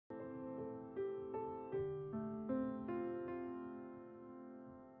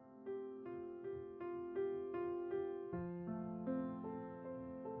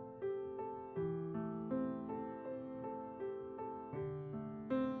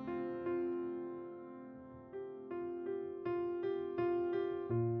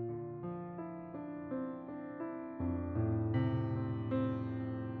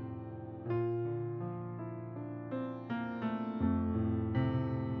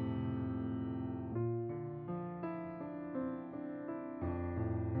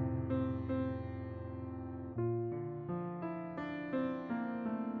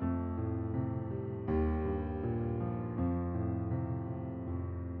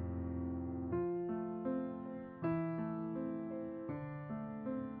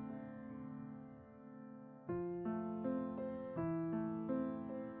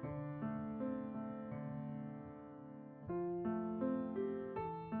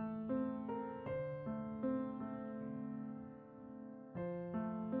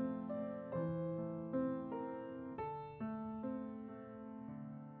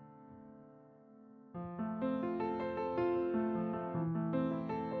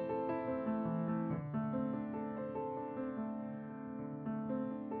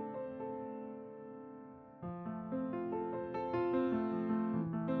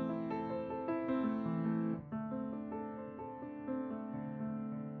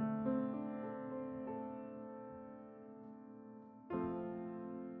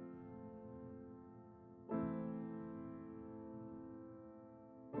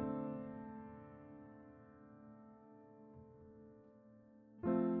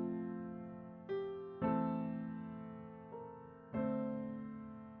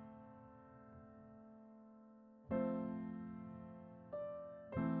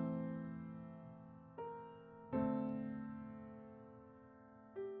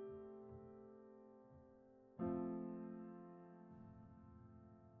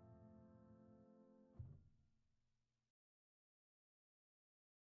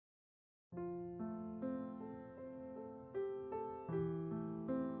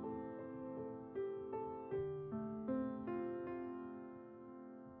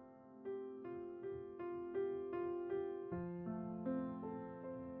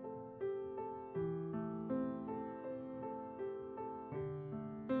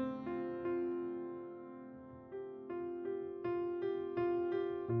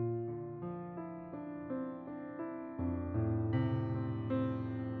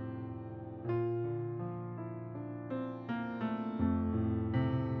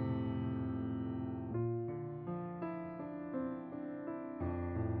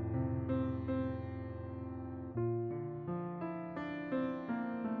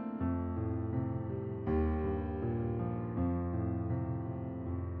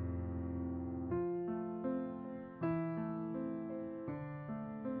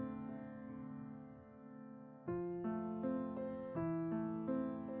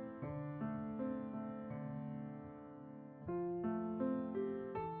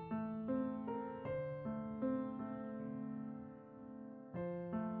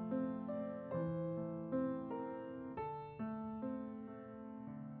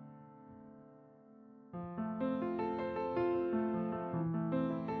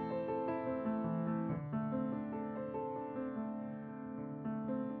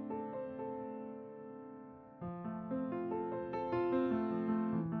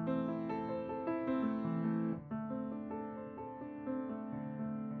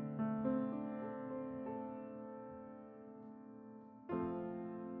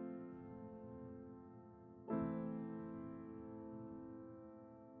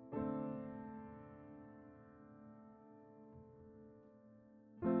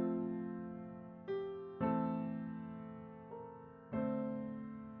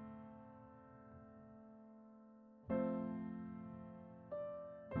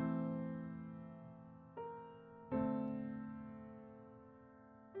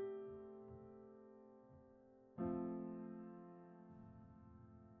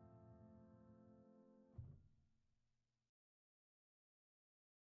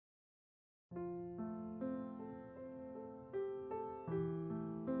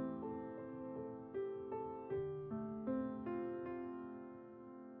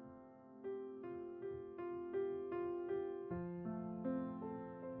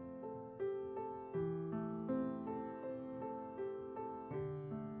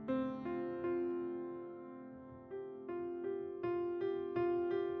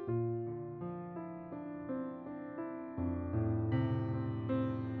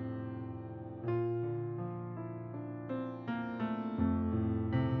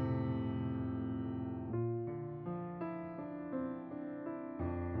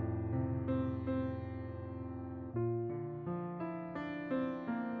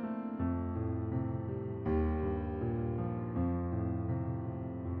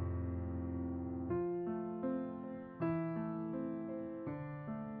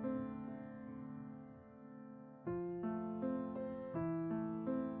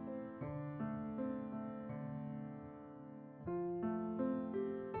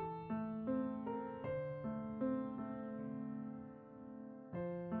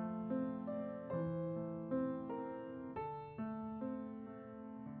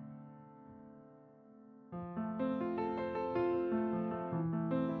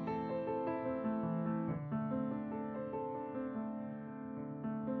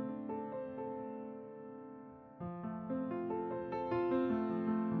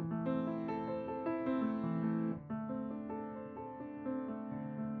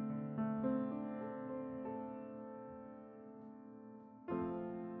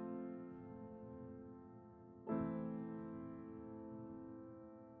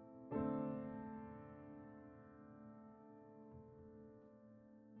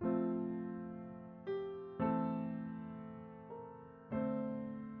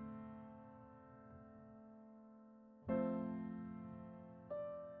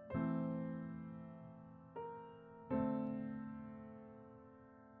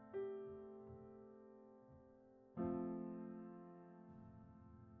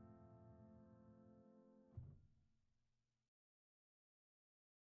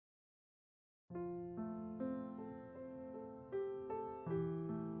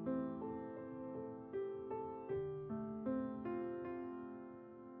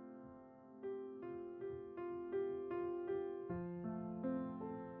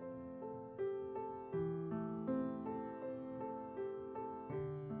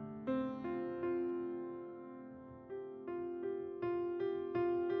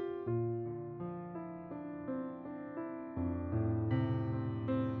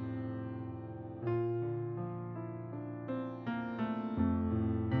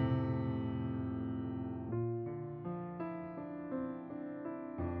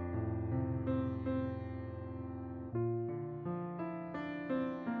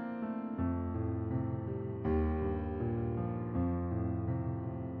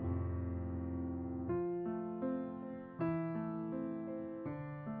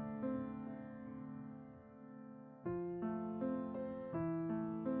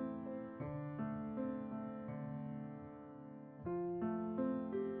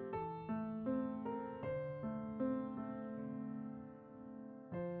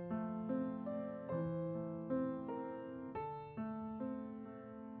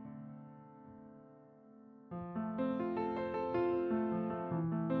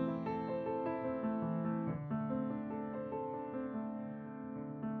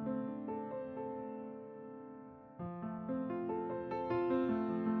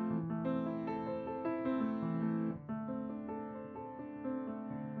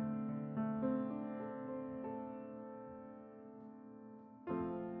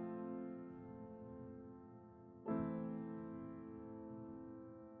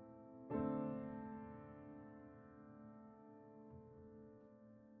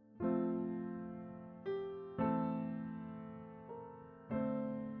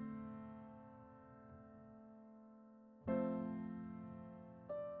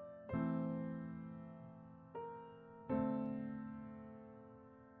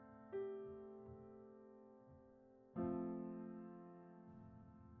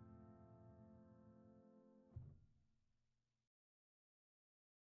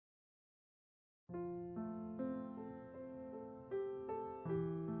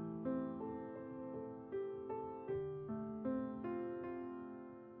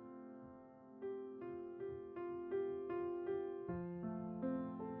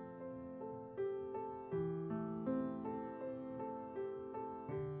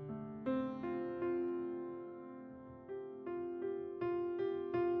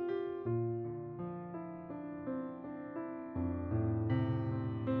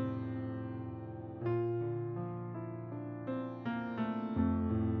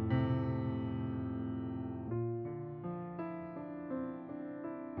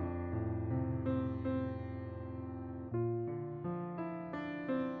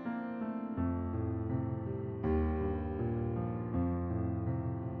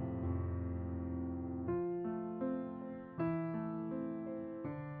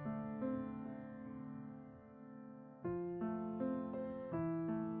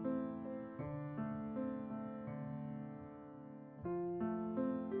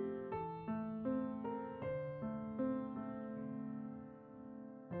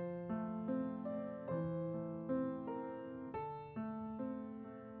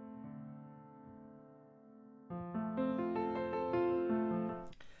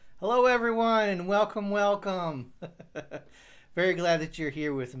Hello everyone and welcome. Very glad that you're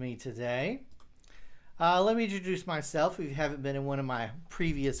here with me today. Let me introduce myself if you haven't been in one of my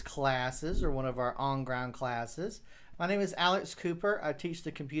previous classes or one of our on-ground classes. My name is Alex Cooper. I teach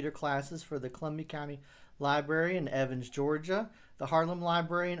the computer classes for the Columbia County Library in Evans, Georgia, the Harlem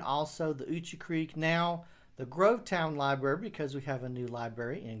Library, and also the Uchi Creek, now the Grovetown Library, because we have a new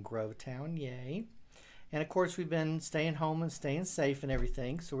library in Grovetown, yay. And of course, we've been staying home and staying safe and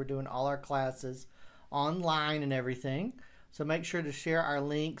everything. So we're doing all our classes online and everything. So make sure to share our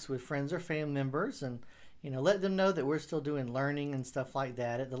links with friends or family members and, let them know that we're still doing learning and stuff like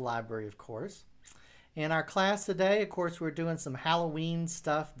that at the library, of course. In our class today, of course, we're doing some Halloween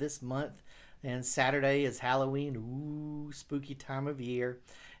stuff this month. And Saturday is Halloween. Ooh, spooky time of year.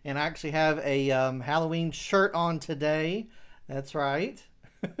 And I actually have a Halloween shirt on today. That's right.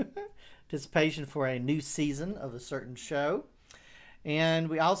 Anticipation for a new season of a certain show. And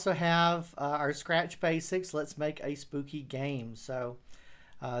we also have our Scratch Basics, Let's Make a Spooky Game. So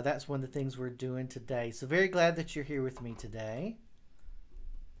that's one of the things we're doing today. So very glad that you're here with me today.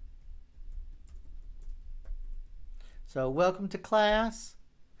 So welcome to class.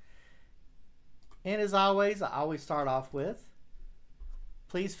 And as always, I always start off with,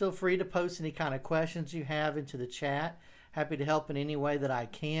 please feel free to post any kind of questions you have into the chat. Happy to help in any way that I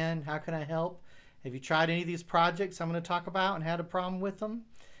can. How can I help? Have you tried any of these projects I'm going to talk about and had a problem with them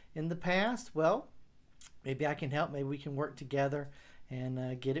in the past? Well, maybe I can help. Maybe we can work together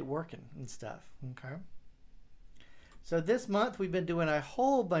and get it working and stuff. Okay. So this month we've been doing a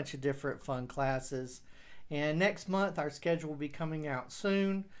whole bunch of different fun classes. And next month our schedule will be coming out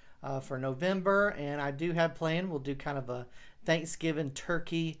soon for November. And I do have planned, we'll do kind of a Thanksgiving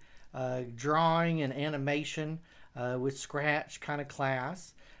turkey drawing and animation with Scratch kind of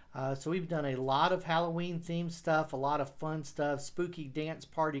class. So we've done a lot of Halloween themed stuff, a lot of fun stuff, spooky dance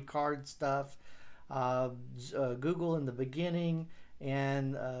party card stuff, Google in the beginning,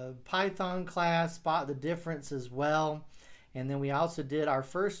 and Python class, Spot the Difference as well. And then we also did our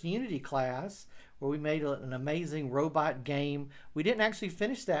first Unity class where we made an amazing robot game. We didn't actually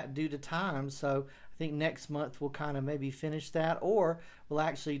finish that due to time, so I think next month we'll kind of maybe finish that, or we'll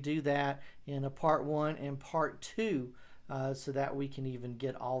actually do that in a part 1 and part 2 so that we can even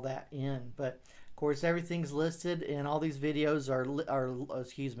get all that in. But of course everything's listed and all these videos are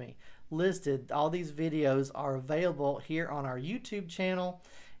listed. All these videos are available here on our YouTube channel,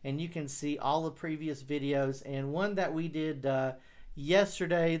 and you can see all the previous videos. And one that we did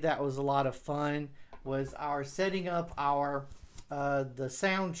yesterday that was a lot of fun was our setting up our the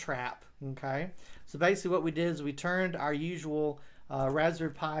sound trap. Okay, so basically what we did is we turned our usual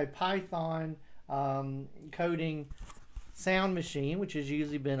Raspberry Pi Python coding sound machine, which has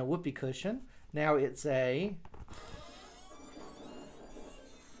usually been a whoopee cushion. Now it's a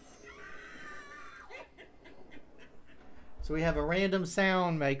so we have a random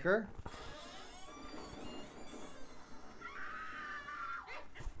sound maker.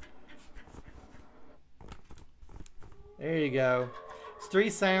 There you go. It's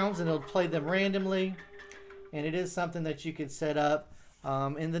 3 sounds and it'll play them randomly, and it is something that you could set up.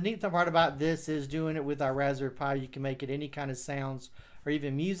 And the neat part about this is doing it with our Raspberry Pi. You can make it any kind of sounds or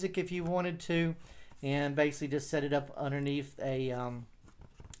even music if you wanted to, and basically just set it up underneath a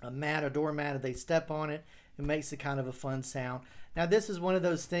a mat, a doormat, if they step on it, it makes it kind of a fun sound. Now this is one of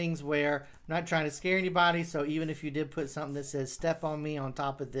those things where I'm not trying to scare anybody, so even if you did put something that says step on me on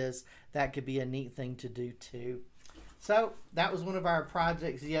top of this, that could be a neat thing to do too. So that was one of our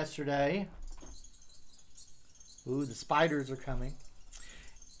projects yesterday. Ooh, the spiders are coming.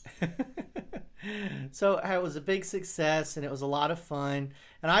 So it was a big success and it was a lot of fun,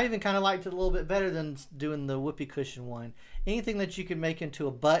 and I even kind of liked it a little bit better than doing the whoopee cushion one. Anything that you can make into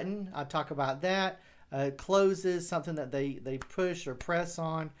a button, I'll talk about that. It closes, something that they push or press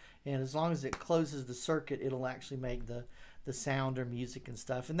on, and as long as it closes the circuit, it'll actually make the sound or music and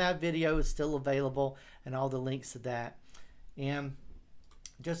stuff. And that video is still available and all the links to that. And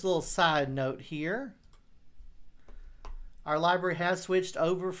just a little side note here, our library has switched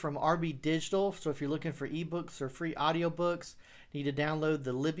over from RB Digital, so if you're looking for ebooks or free audiobooks, you need to download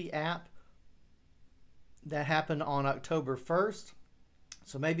the Libby app. That happened on October 1st.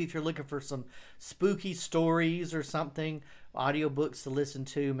 So maybe if you're looking for some spooky stories or something, audiobooks to listen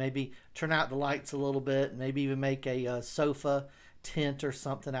to, maybe turn out the lights a little bit, maybe even make a sofa tent or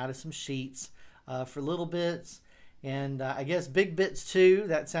something out of some sheets for little bits. And I guess big bits too.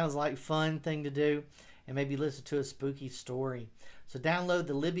 That sounds like a fun thing to do. And maybe listen to a spooky story. So download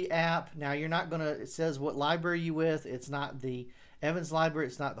the Libby app. Now you're not going to, it says what library you with. It's not the Evans Library.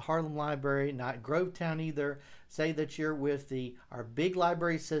 It's not the Harlem Library, not Grovetown either. Say that you're with our big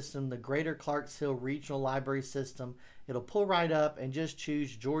library system, the Greater Clarksville Regional Library System. It'll pull right up and just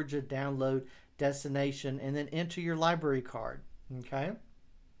choose Georgia download destination and then enter your library card. Okay?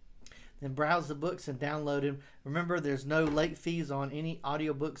 Then browse the books and download them. Remember, there's no late fees on any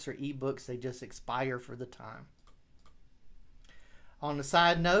audiobooks or ebooks. They just expire for the time. On the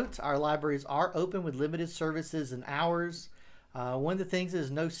side note, our libraries are open with limited services and hours. One of the things is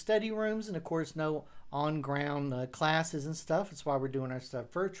no study rooms and, of course, no on-ground classes and stuff. That's why we're doing our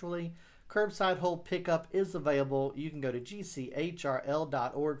stuff virtually. Curbside hold pickup is available. You can go to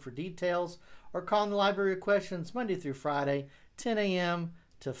gchrl.org for details or call in the library with questions Monday through Friday, 10 a.m.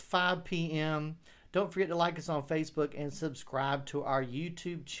 to 5 p.m. Don't forget to like us on Facebook and subscribe to our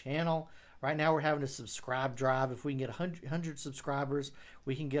YouTube channel. Right now we're having a subscribe drive. If we can get 100 subscribers,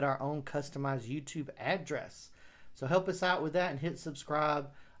 we can get our own customized YouTube address. So help us out with that and hit subscribe.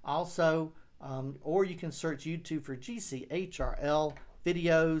 Also, or you can search YouTube for GCHRL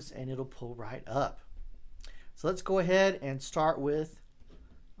videos and it'll pull right up. So let's go ahead and start with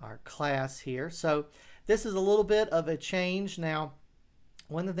our class here. So this is a little bit of a change. Now,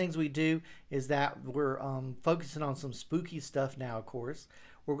 one of the things we do is that we're focusing on some spooky stuff now, of course.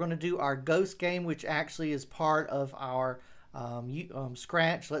 We're going to do our ghost game, which actually is part of our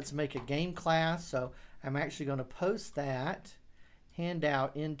Scratch Let's Make a Game class. So I'm actually going to post that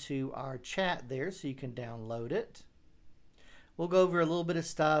handout into our chat there so you can download it. We'll go over a little bit of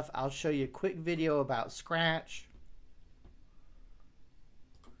stuff. I'll show you a quick video about Scratch.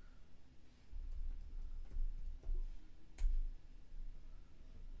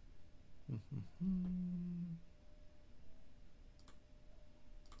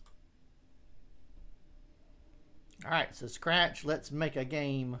 All right, so Scratch, let's make a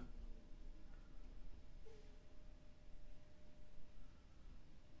game.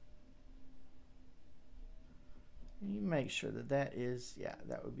 You make sure that that is, yeah,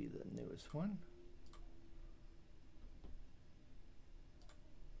 that would be the newest one.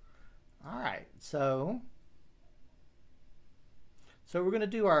 All right, so we're going to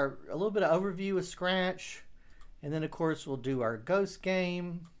do a little bit of overview of Scratch, and then of course we'll do our ghost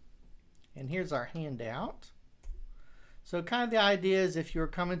game. And here's our handout. So kind of the idea is if you're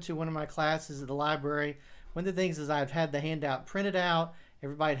coming to one of my classes at the library, one of the things is I've had the handout printed out.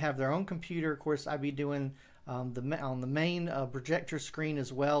 Everybody'd have their own computer. Of course, I'd be doing on the main projector screen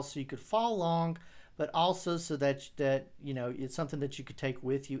as well, so you could follow along, but also so that you know it's something that you could take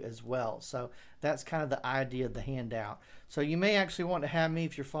with you as well. So that's kind of the idea of the handout. So you may actually want to have me,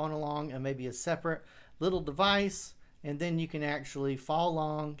 if you're following along, and maybe a separate little device, and then you can actually follow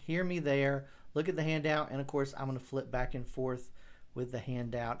along, hear me there, look at the handout, and of course I'm going to flip back and forth with the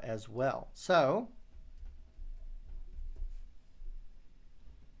handout as well. So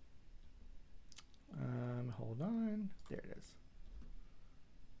hold on, there it is,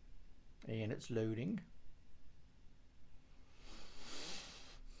 and it's loading.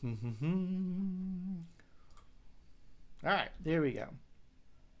 All right, there we go.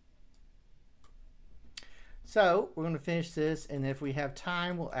 So we're going to finish this, and if we have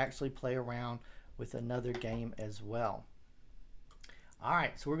time, we'll actually play around with another game as well. All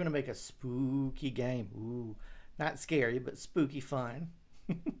right, so we're going to make a spooky game. Ooh, not scary, but spooky fun.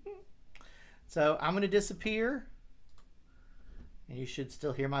 So I'm going to disappear, And you should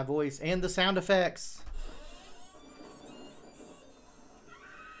still hear my voice and the sound effects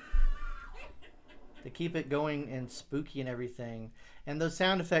to keep it going and spooky and everything. And those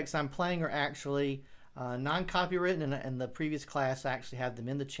sound effects I'm playing are actually non-copywritten, and in the previous class I actually have them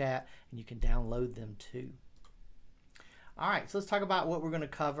in the chat, and you can download them too. All right, so let's talk about what we're going to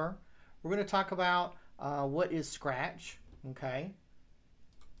cover. We're going to talk about what is Scratch, okay?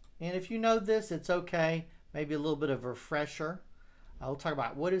 And if you know this, it's okay. Maybe a little bit of a refresher. We'll talk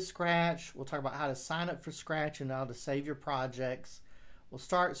about what is Scratch. We'll talk about how to sign up for Scratch and how to save your projects. We'll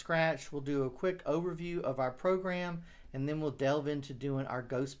start Scratch. We'll do a quick overview of our program, and then we'll delve into doing our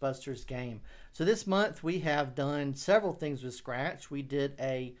Ghostbusters game. So this month we have done several things with Scratch. We did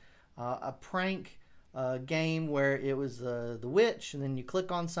a prank game where it was the witch, and then you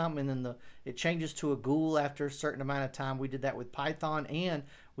click on something and then it changes to a ghoul after a certain amount of time. We did that with Python, and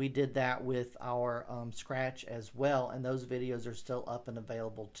we did that with our Scratch as well, and those videos are still up and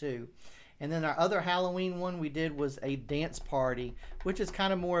available too. And then our other Halloween one we did was a dance party, which is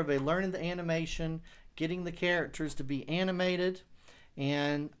kind of more of a learning the animation, getting the characters to be animated.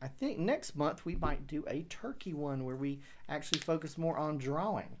 And I think next month we might do a turkey one where we actually focus more on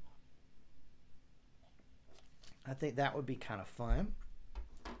drawing. I think that would be kind of fun.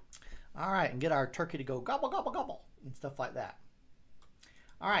 All right, and get our turkey to go gobble, gobble, gobble, and stuff like that.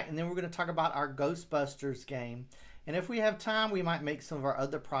 All right, and then we're going to talk about our Ghostbusters game. And if we have time, we might make some of our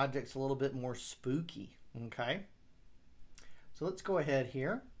other projects a little bit more spooky, okay? So let's go ahead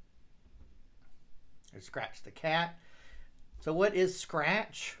here. There's Scratch the cat. So what is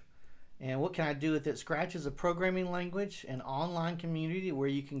Scratch? And what can I do with it? Scratch is a programming language, an online community where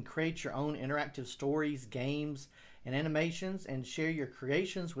you can create your own interactive stories, games, and animations, and share your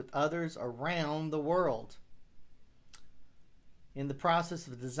creations with others around the world. In the process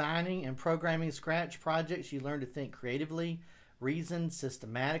of designing and programming Scratch projects, you learn to think creatively, reason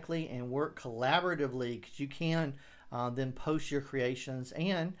systematically, and work collaboratively, because you can then post your creations,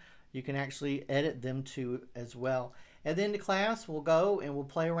 and you can actually edit them too as well. At the end of class, we'll go and we'll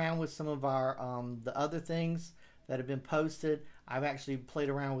play around with some of our the other things that have been posted. I've actually played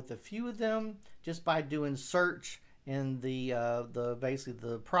around with a few of them just by doing search in the basically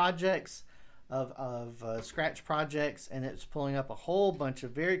the projects of Scratch projects, and it's pulling up a whole bunch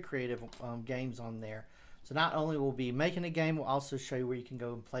of very creative games on there. So not only will we be making a game, we'll also show you where you can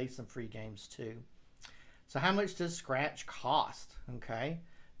go and play some free games too. So how much does Scratch cost? Okay.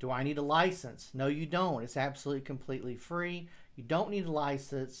 Do I need a license? No, you don't. It's absolutely completely free. You don't need a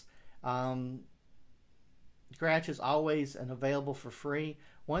license. Scratch is always available for free.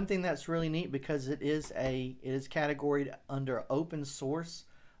 One thing that's really neat, because it is categorized under open source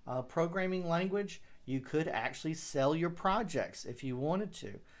programming language, you could actually sell your projects if you wanted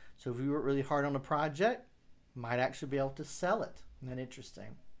to. So if you work really hard on a project, you might actually be able to sell it. Isn't that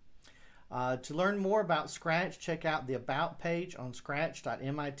interesting? To learn more about Scratch, check out the About page on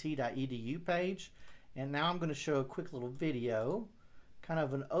scratch.mit.edu page. And now I'm going to show a quick little video, kind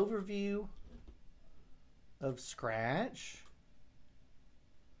of an overview of Scratch.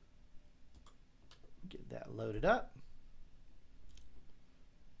 Get that loaded up.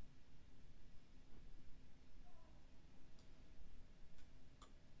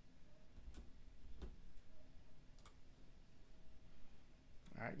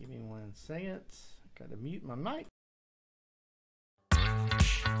 All right, give me 1 second. Got to mute my mic.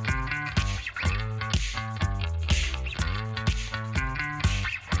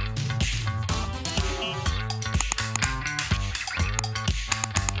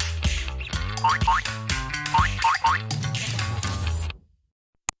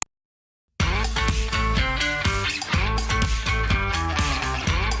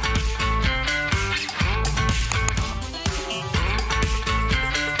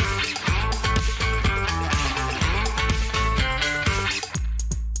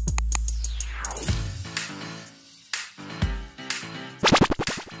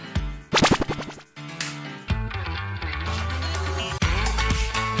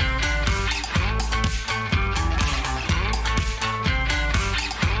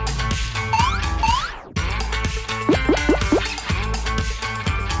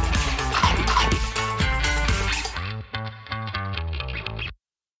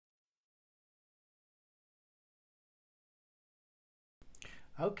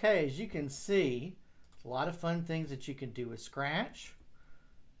 Okay, as you can see, a lot of fun things that you can do with Scratch.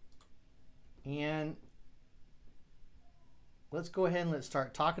 And let's go ahead and let's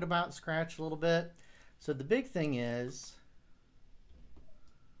start talking about Scratch a little bit. So the big thing is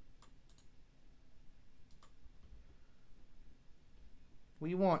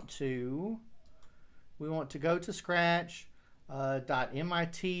we want to go to Scratch.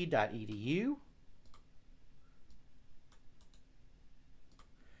 .mit.edu.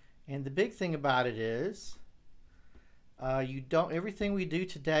 And the big thing about it is you don't, everything we do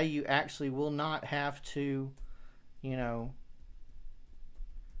today, you actually will not have to, you know,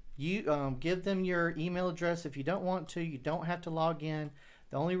 you give them your email address if you don't want to. You don't have to log in.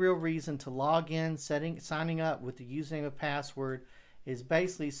 The only real reason to log in, signing up with the username and password is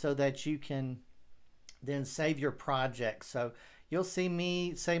basically so that you can then save your project. So you'll see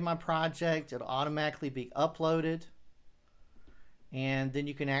me save my project. It'll automatically be uploaded. And then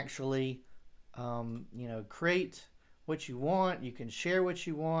you can actually, you know, create what you want. You can share what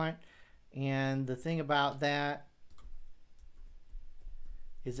you want. And the thing about that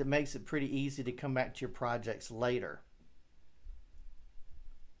is it makes it pretty easy to come back to your projects later.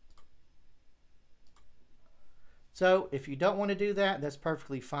 So if you don't want to do that, that's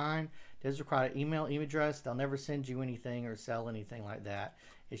perfectly fine. It does require an email address. They'll never send you anything or sell anything like that.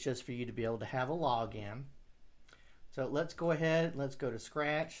 It's just for you to be able to have a login. So let's go ahead, let's go to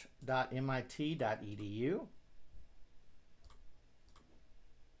scratch.mit.edu.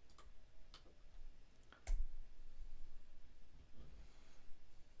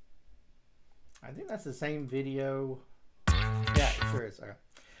 I think that's the same video. Yeah, it sure is. Okay.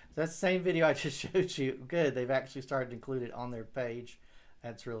 So that's the same video I just showed you. Good, they've actually started to include it on their page.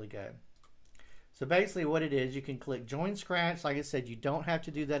 That's really good. So basically what it is, you can click Join Scratch. Like I said, you don't have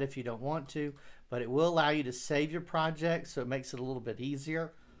to do that if you don't want to, but it will allow you to save your project, so it makes it a little bit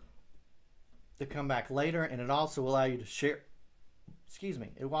easier to come back later, and it also will allow you to share, excuse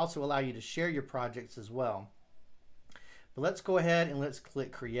me, it will also allow you to share your projects as well. But let's go ahead and let's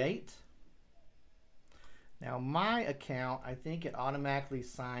click Create. Now my account, I think it automatically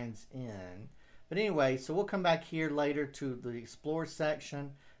signs in. But anyway, so we'll come back here later to the Explore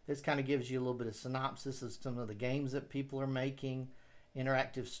section. This kind of gives you a little bit of synopsis of some of the games that people are making,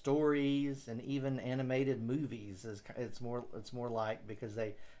 interactive stories, and even animated movies. It's more like, because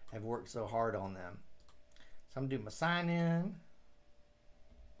they have worked so hard on them. So I'm going to do my sign in.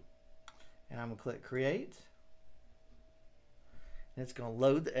 And I'm going to click Create. And it's going to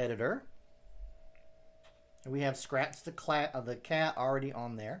load the editor. And we have Scratch the cat already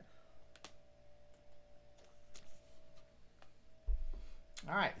on there.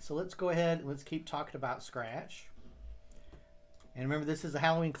 All right, so let's go ahead and let's keep talking about Scratch. And remember, this is a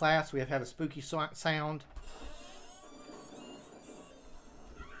Halloween class. We have to have a spooky sound.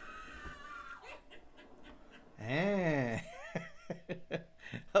 And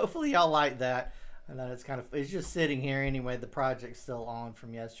hopefully y'all like that. And then it's just sitting here anyway. The project's still on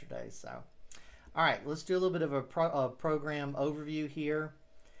from yesterday, so. All right, let's do a little bit of a program overview here.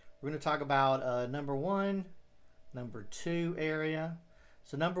 We're going to talk about number 1, number 2 area.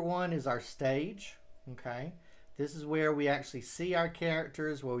 So number 1 is our stage, okay? This is where we actually see our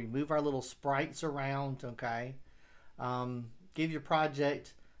characters, where we move our little sprites around, okay? Give your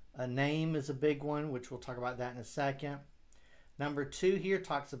project a name is a big one, which we'll talk about that in a second. Number 2 here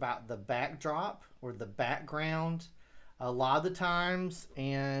talks about the backdrop or the background. A lot of the times,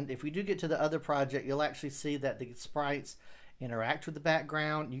 and if we do get to the other project, you'll actually see that the sprites interact with the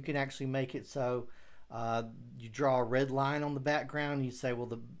background. You can actually make it so you draw a red line on the background. You say, well,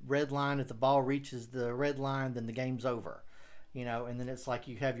 the red line, if the ball reaches the red line, then the game's over. You know, and then it's like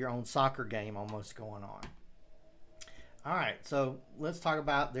you have your own soccer game almost going on. All right, so let's talk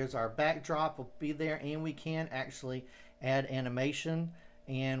about, there's our backdrop will be there, and we can actually add animation.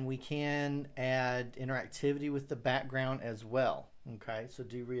 And we can add interactivity with the background as well. Okay, so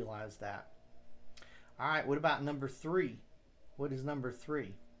do realize that. All right, what about number 3? What is number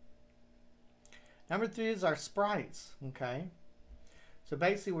 3? Number 3 is our sprites. Okay, so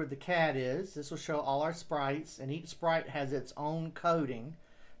basically where the cat is, this will show all our sprites, and each sprite has its own coding.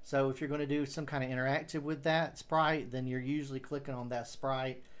 So if you're going to do some kind of interactive with that sprite, then you're usually clicking on that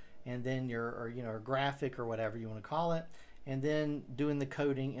sprite, and then your graphic or whatever you want to call it. And then doing the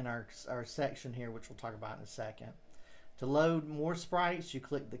coding in our section here, which we'll talk about in a second. To load more sprites, you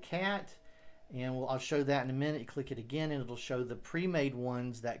click the cat, and I'll show that in a minute. You click it again, and it'll show the pre-made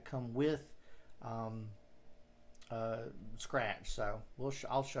ones that come with Scratch. So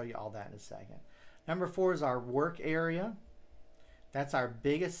I'll show you all that in a second. Number 4 is our work area. That's our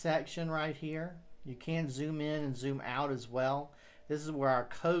biggest section right here. You can zoom in and zoom out as well. This is where our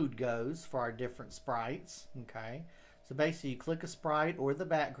code goes for our different sprites. Okay. So basically you click a sprite or the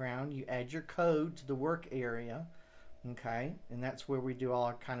background, you add your code to the work area, okay, and that's where we do all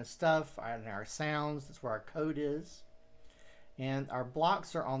our kind of stuff, and our sounds, that's where our code is. And our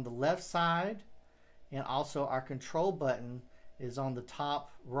blocks are on the left side, and also our control button is on the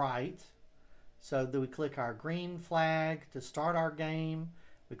top right. So do we click our green flag to start our game.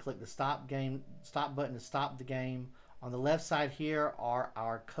 We click the stop button to stop the game. On the left side here are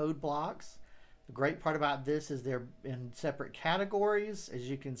our code blocks. The great part about this is they're in separate categories, as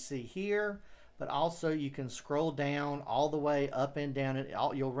you can see here, but also you can scroll down all the way up and down, and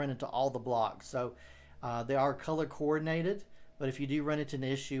you'll run into all the blocks. So they are color coordinated, but if you do run into an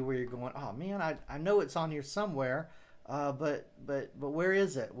issue where you're going, oh man, I know it's on here somewhere, but where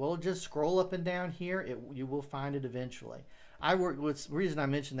is it? Well, just scroll up and down here. You will find it eventually. The reason I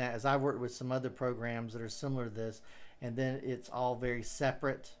mention that is I've worked with some other programs that are similar to this, and then it's all very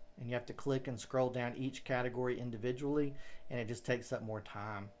separate, and you have to click and scroll down each category individually, and it just takes up more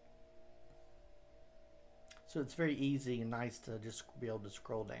time. So it's very easy and nice to just be able to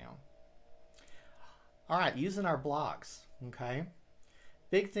scroll down. All right, using our blocks, okay?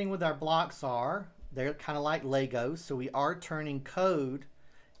 Big thing with our blocks are, they're kind of like Legos, so we are turning code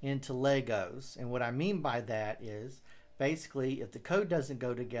into Legos. And what I mean by that is, basically, if the code doesn't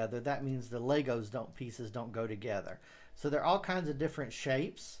go together, that means the Legos pieces don't go together. So there are all kinds of different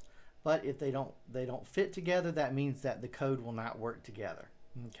shapes, but if they don't fit together, that means that the code will not work together,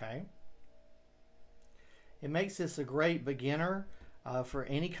 okay? It makes this a great beginner for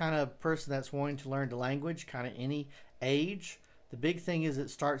any kind of person that's wanting to learn the language, kind of any age. The big thing is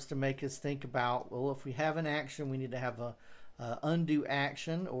it starts to make us think about, well, if we have an action, we need to have a undo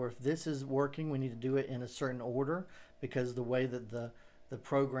action, or if this is working, we need to do it in a certain order because of the way that the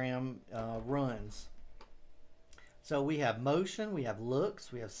program runs. So we have motion, we have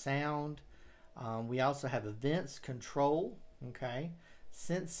looks, we have sound, we also have events, control, okay,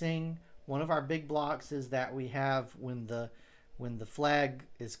 sensing. One of our big blocks is that we have when the flag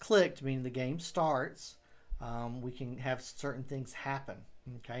is clicked, meaning the game starts, we can have certain things happen,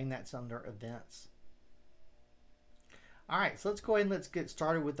 okay, and that's under events. All right, so let's go ahead and let's get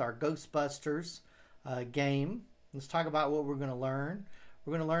started with our Ghostbusters game. Let's talk about what we're going to learn.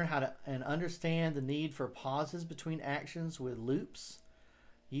 We're going to learn how to understand the need for pauses between actions with loops.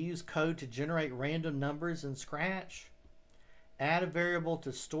 Use code to generate random numbers in Scratch. Add a variable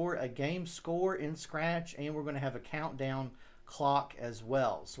to store a game score in Scratch, and we're going to have a countdown clock as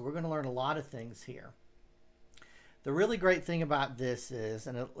well. So we're going to learn a lot of things here. The really great thing about this is,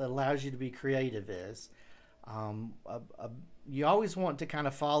 and it allows you to be creative, is you always want to kind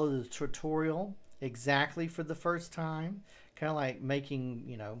of follow the tutorial exactly for the first time, kind of like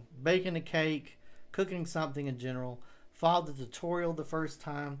making, baking a cake, cooking something in general. Follow the tutorial the first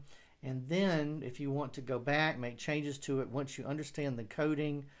time, and then if you want to go back, make changes to it once you understand the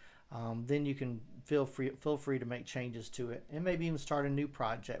coding, then you can feel free to make changes to it, and maybe even start a new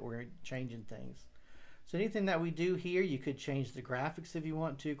project where you're changing things. So anything that we do here, you could change the graphics if you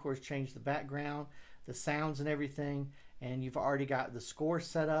want to, of course, change the background, the sounds and everything, and you've already got the score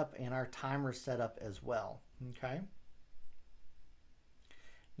set up and our timer set up as well, okay?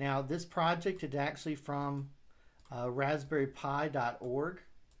 Now this project is actually from raspberrypi.org.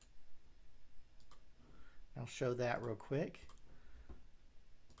 I'll show that real quick.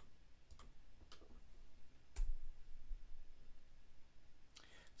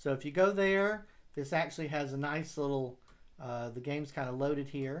 So if you go there, this actually has a nice little, the game's kind of loaded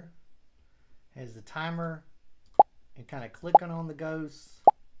here. Has the timer and kind of clicking on the ghosts.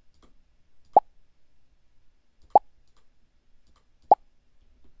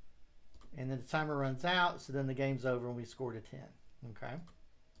 And then the timer runs out, so then the game's over and we scored a 10. Okay.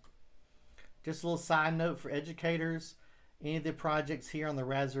 Just a little side note for educators, any of the projects here on the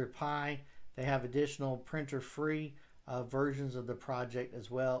Raspberry Pi, they have additional printer-free versions of the project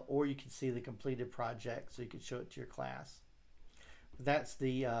as well, or you can see the completed project so you can show it to your class. That's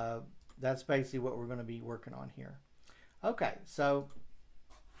basically what we're going to be working on here. Okay, so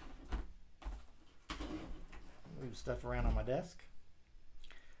move stuff around on my desk.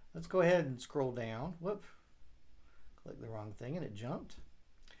 Let's go ahead and scroll down. Whoop, click the wrong thing and it jumped.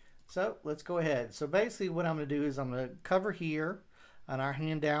 So let's go ahead. So basically what I'm going to do is I'm going to cover here on our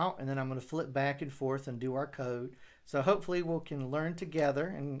handout, and then I'm going to flip back and forth and do our code. So hopefully we can learn together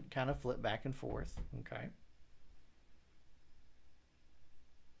and kind of flip back and forth. Okay.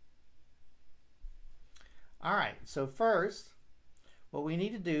 All right, so first, what we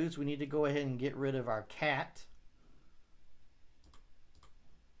need to do is we need to go ahead and get rid of our cat.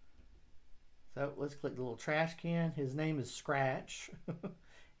 So let's click the little trash can. His name is Scratch.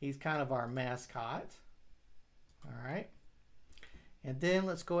 He's kind of our mascot. All right. And then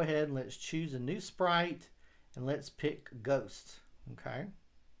let's go ahead and let's choose a new sprite and let's pick Ghost. Okay.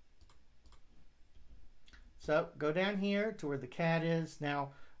 So go down here to where the cat is.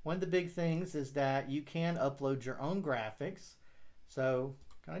 Now, one of the big things is that you can upload your own graphics. So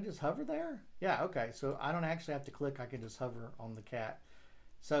Can I just hover there? Yeah, okay. So I don't actually have to click. I can just hover on the cat.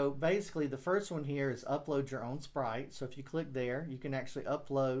 So basically the first one here is upload your own sprite. So if you click there, you can actually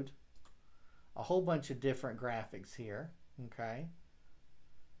upload a whole bunch of different graphics here. Okay.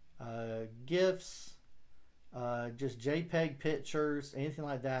 GIFs, just JPEG pictures, anything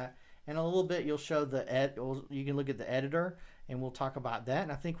like that. And a little bit you'll show you can look at the editor, and we'll talk about that.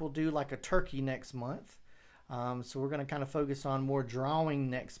 And I think we'll do like a turkey next month. So we're going to kind of focus on more drawing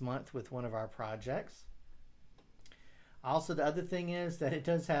next month with one of our projects. Also, the other thing is that it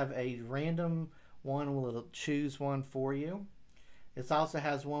does have a random one. It'll choose one for you. It also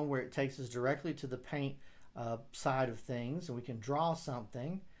has one where it takes us directly to the paint side of things, and we can draw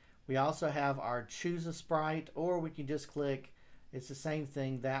something. We also have our choose a sprite, or we can just click, it's the same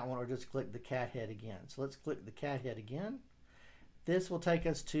thing, that one, or just click the cat head again. So let's click the cat head again. This will take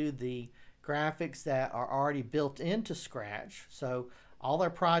us to the graphics that are already built into Scratch. So all our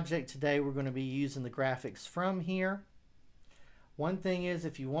project today, we're going to be using the graphics from here. One thing is,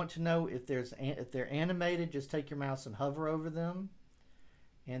 if you want to know if they're animated, just take your mouse and hover over them.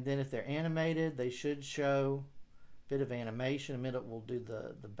 And then if they're animated, they should show a bit of animation. In a minute we'll do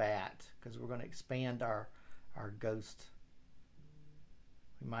the bat, because we're going to expand our ghost.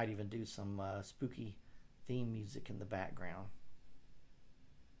 We might even do some spooky theme music in the background.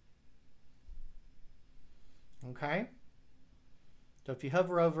 Okay, so if you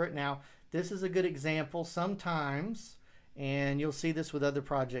hover over it, now this is a good example. Sometimes, and you'll see this with other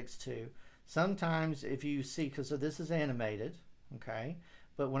projects too, sometimes if you see, because so this is animated, okay,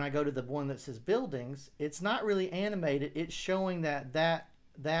 but when I go to the one that says buildings, it's not really animated. It's showing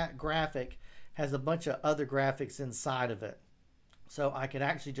that graphic has a bunch of other graphics inside of it. So I could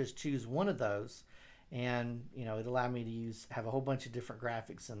actually just choose one of those, and it allowed me to have a whole bunch of different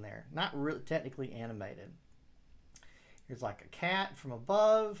graphics in there. Not really technically animated. Here's like a cat from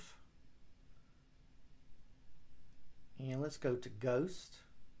above. And let's go to ghost.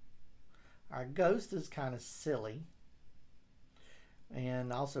 Our ghost is kind of silly.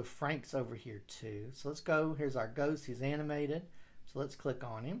 And also Frank's over here too. So let's go, here's our ghost, he's animated. So let's click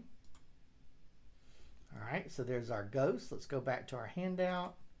on him. All right, so there's our ghost. Let's go back to our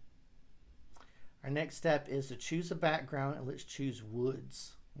handout. Our next step is to choose a background, and let's choose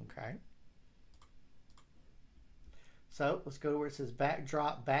woods, okay? So let's go to where it says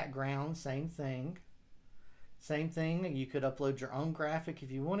backdrop, background, same thing. Same thing, you could upload your own graphic if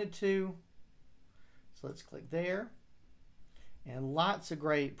you wanted to. So let's click there. And lots of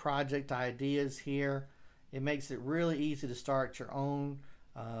great project ideas here. It makes it really easy to start your own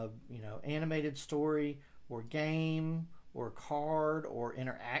animated story or game or card or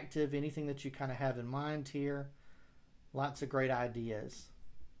interactive, anything that you kind of have in mind here. Lots of great ideas.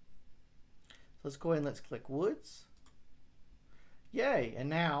 So let's go ahead and let's click woods. Yay, and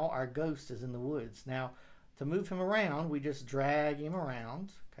now our ghost is in the woods. Now to move him around, we just drag him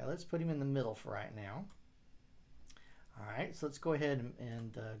around. Okay, let's put him in the middle for right now. All right, so let's go ahead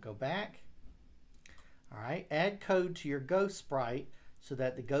and go back. All right, add code to your ghost sprite so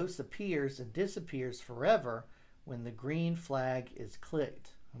that the ghost appears and disappears forever when the green flag is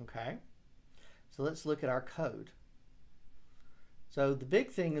clicked. Okay, so let's look at our code. So the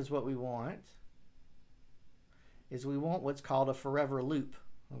big thing is what we want is we want what's called a forever loop.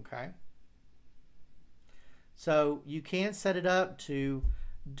 Okay, so you can set it up to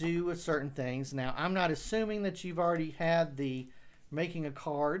do certain things. Now I'm not assuming that you've already had the making a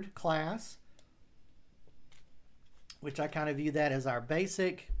card class, which I kind of view that as our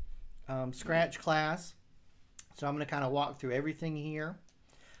basic Scratch class. So I'm going to kind of walk through everything here.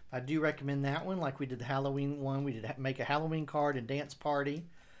 I do recommend that one, like we did the Halloween one. We did make a Halloween card and dance party.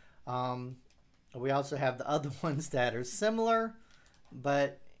 We also have the other ones that are similar,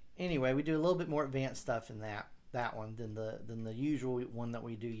 but anyway, we do a little bit more advanced stuff in that one than the usual one that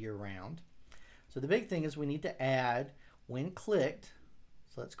we do year round. So the big thing is we need to add when clicked.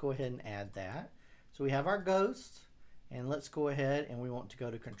 So let's go ahead and add that. So we have our ghost, and let's go ahead and we want to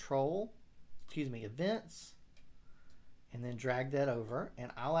go to events, and then drag that over, and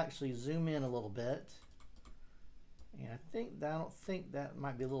I'll actually zoom in a little bit. And I don't think that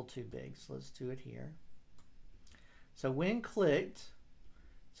might be a little too big, so let's do it here. So when clicked,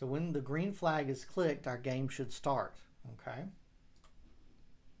 so when the green flag is clicked, our game should start, okay?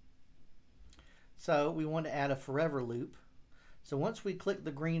 So we want to add a forever loop. So once we click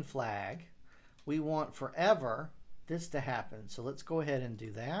the green flag, we want forever this to happen. So let's go ahead and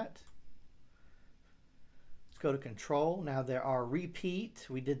do that. Let's go to control. Now there are repeat.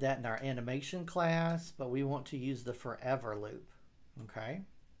 We did that in our animation class, but we want to use the forever loop, okay?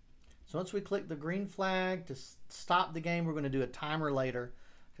 So once we click the green flag to stop the game, we're going to do a timer later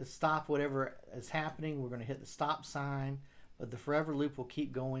to stop whatever is happening, we're going to hit the stop sign, but the forever loop will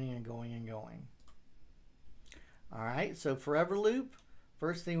keep going and going and going. All right, so forever loop,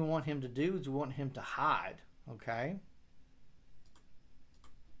 first thing we want him to do is we want him to hide, okay?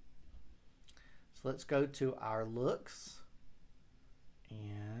 So let's go to our looks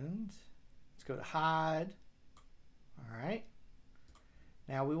and let's go to hide. All right.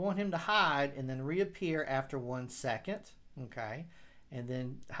 Now we want him to hide and then reappear after 1 second, okay? And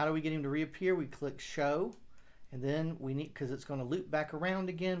then how do we get him to reappear? We click show, and then we need, because it's going to loop back around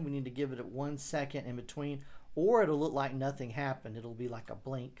again, we need to give it 1 second in between, or it'll look like nothing happened. It'll be like a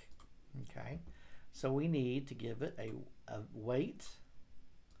blink, okay? So we need to give it a wait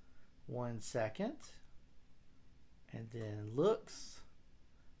 1 second, and then looks,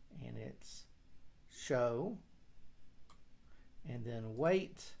 and it's show, and then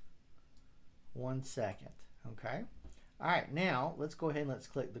wait 1 second, okay? All right, now let's go ahead and let's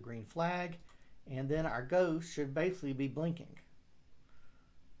click the green flag, and then our ghost should basically be blinking.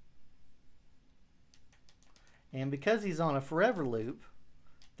 And because he's on a forever loop,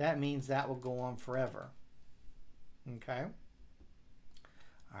 that means that will go on forever, okay?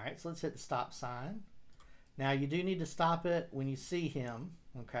 All right, so let's hit the stop sign. Now you do need to stop it when you see him,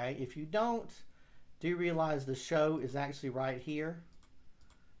 okay? If you don't, do realize the show is actually right here.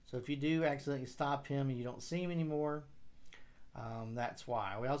 So if you do accidentally stop him and you don't see him anymore, that's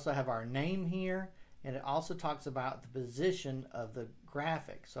why. We also have our name here, and it also talks about the position of the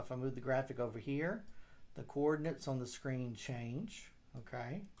graphic. So if I move the graphic over here, the coordinates on the screen change,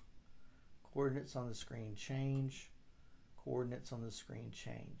 okay? Coordinates on the screen change. Coordinates on the screen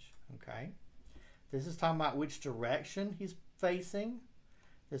change, okay? This is talking about which direction he's facing.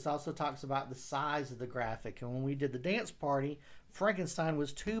 This also talks about the size of the graphic. And when we did the dance party, Frankenstein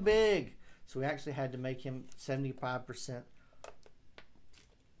was too big. So we actually had to make him 75%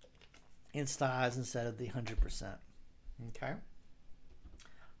 in size instead of the 100%. Okay.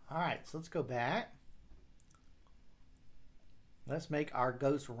 All right, so let's go back. Let's make our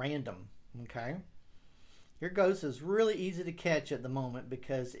ghost random. Okay. Your ghost is really easy to catch at the moment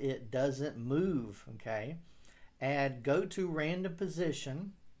because it doesn't move. Okay. Add go to random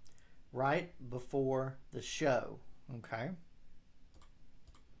position right before the show. Okay.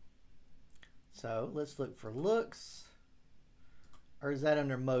 So let's look for looks. Or is that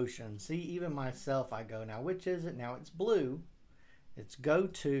under motion? See, even myself, I go, now which is it? Now it's blue. It's go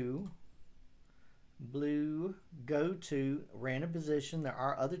to, blue, go to, random position. There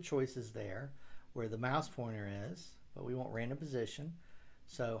are other choices there where the mouse pointer is, but we want random position.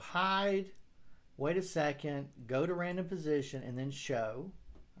 So hide, wait a second, go to random position, and then show.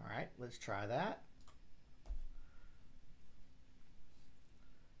 All right, let's try that.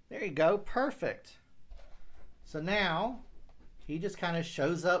 There you go, perfect. So now he just kind of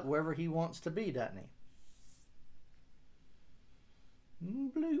shows up wherever he wants to be, doesn't he?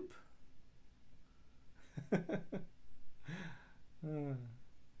 Bloop.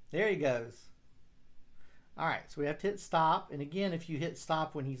 There he goes. All right, so we have to hit stop. And again, if you hit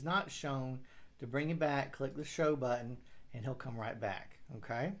stop when he's not shown, to bring him back, click the show button, and he'll come right back,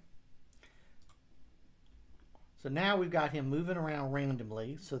 okay? So now we've got him moving around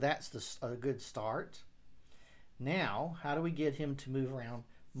randomly, so that's a good start. Now, how do we get him to move around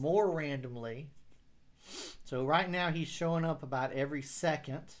more randomly? So right now he's showing up about every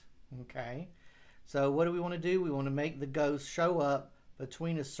second, okay? So what do we want to do? We want to make the ghost show up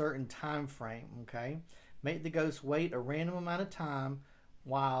between a certain time frame, okay? Make the ghost wait a random amount of time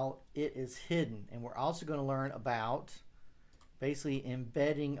while it is hidden. And we're also going to learn about basically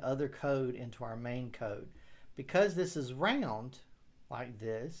embedding other code into our main code. Because this is round like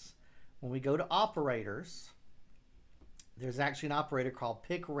this, when we go to operators, there's actually an operator called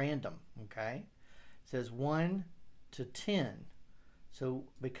pick random, okay? It says 1 to 10. So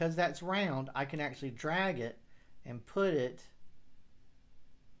because that's round, I can actually drag it and put it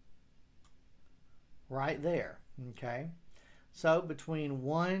right there, okay? So between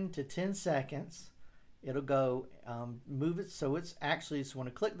 1 to 10 seconds, it'll go move it so it's actually, so when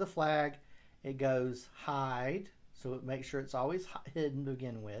I click the flag, it goes hide, so it makes sure it's always hidden to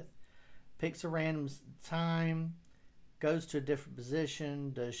begin with, picks a random time, goes to a different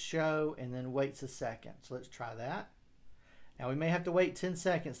position, does show, and then waits a second. So let's try that. Now we may have to wait 10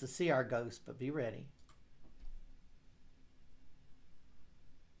 seconds to see our ghost, but be ready.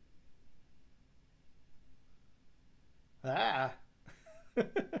 Ah!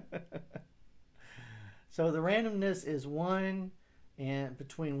 So the randomness is 1 and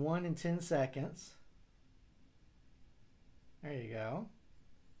between 1 and 10 seconds. There you go.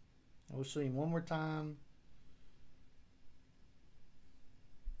 And we'll show you one more time.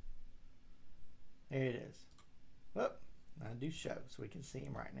 There it is. Whoop. I'll do show so we can see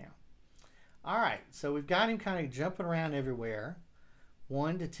him right now. All right, so we've got him kind of jumping around everywhere.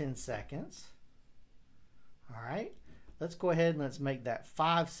 1 to 10 seconds. All right, let's go ahead and let's make that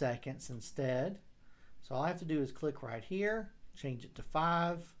 5 seconds instead. So all I have to do is click right here, change it to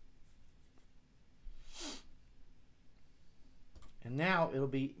 5. And now it'll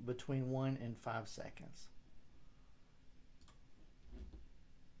be between 1 and 5 seconds.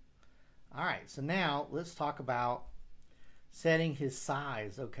 All right, so now let's talk about setting his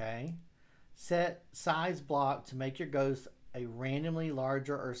size, okay? Set size block to make your ghost a randomly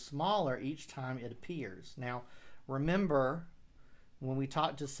larger or smaller each time it appears. Now, remember when we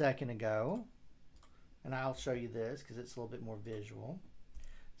talked a second ago, and I'll show you this because it's a little bit more visual.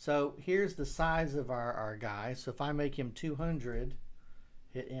 So here's the size of our guy. So if I make him 200,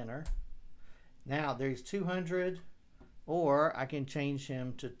 hit enter. Now there's 200, or I can change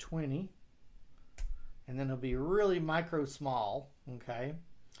him to 20, and then he'll be really micro small, okay?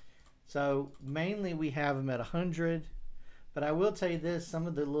 So mainly we have them at 100, but I will tell you this, some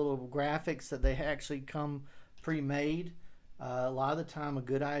of the little graphics that they actually come pre-made, a lot of the time a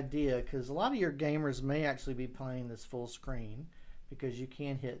good idea, because a lot of your gamers may actually be playing this full screen, because you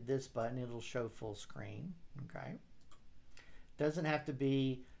can hit this button, it'll show full screen, okay? Doesn't have to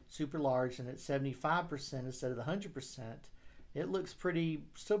be super large, and at 75% instead of the 100%, it looks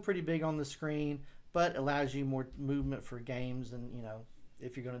still pretty big on the screen, but allows you more movement for games, and you know,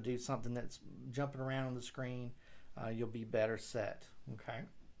 if you're going to do something that's jumping around on the screen, you'll be better set, okay?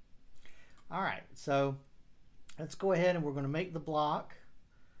 All right, so let's go ahead and we're going to make the block,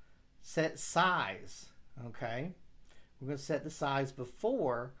 set size, okay? We're going to set the size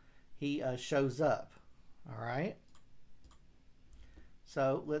before he shows up, all right?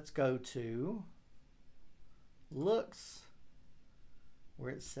 So let's go to looks,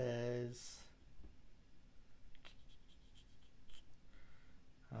 where it says,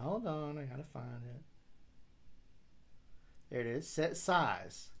 hold on, I gotta find it. There it is, set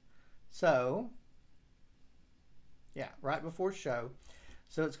size. So, yeah, right before show.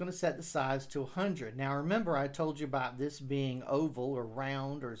 So it's going to set the size to 100. Now remember, I told you about this being oval or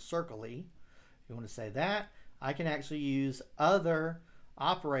round or circly. If you want to say that, I can actually use other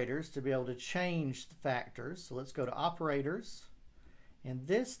operators to be able to change the factors. So let's go to operators. And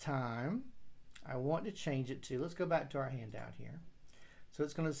this time, I want to change it to, let's go back to our handout here. So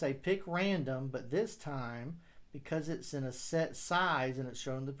it's going to say pick random, but this time, because it's in a set size and it's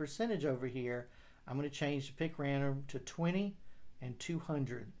showing the percentage over here, I'm going to change to pick random to 20 and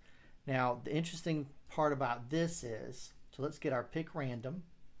 200. Now, the interesting part about this is, so let's get our pick random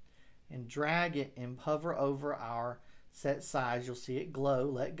and drag it and hover over our set size. You'll see it glow,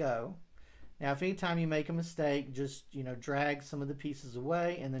 let go. Now, if anytime you make a mistake, just, you know, drag some of the pieces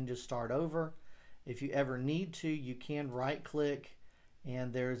away and then just start over. If you ever need to, you can right click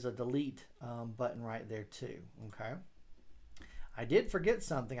and there's a delete button right there too, okay? I did forget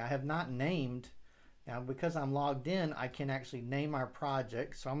something. I have not named. Now, because I'm logged in, I can actually name our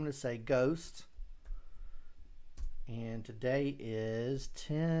project. So I'm going to say Ghost. And today is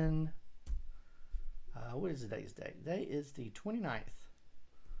 10, what is today's date? Today is the 29th.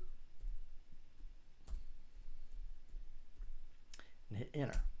 And hit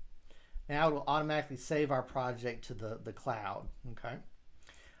enter. Now it will automatically save our project to the cloud, okay?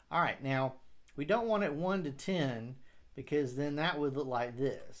 All right, now we don't want it 1 to 10 because then that would look like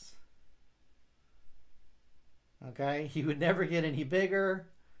this. Okay, he would never get any bigger.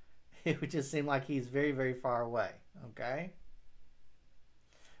 It would just seem like he's very, very far away. Okay,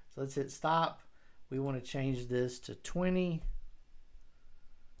 so let's hit stop. We want to change this to 20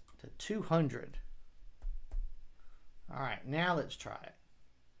 to 200. All right, now let's try it.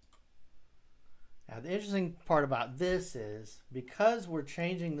 Now the interesting part about this is because we're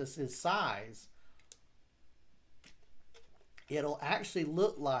changing his size, it'll actually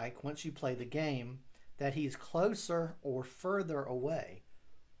look like once you play the game that he's closer or further away.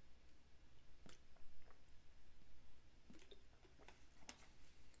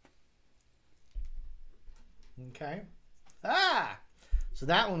 Okay. So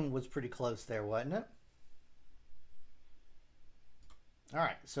that one was pretty close there, wasn't it? All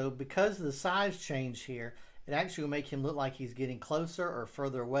right, so because of the size change here, it actually will make him look like he's getting closer or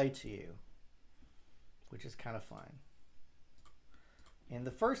further away to you, which is kind of fun. And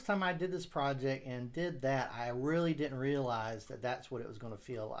the first time I did this project and did that, I really didn't realize that that's what it was going to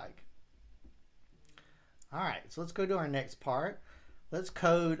feel like. All right, so let's go to our next part. Let's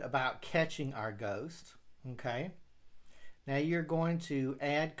code about catching our ghost, okay? Now you're going to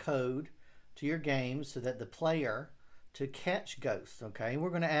add code to your game so that the player to catch ghosts. Okay, we're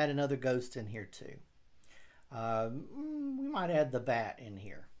going to add another ghost in here too. We might add the bat in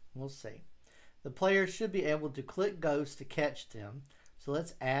here. We'll see. The player should be able to click ghosts to catch them. So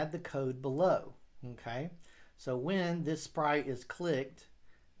let's add the code below. Okay, so when this sprite is clicked,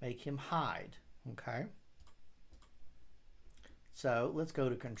 make him hide. Okay, so let's go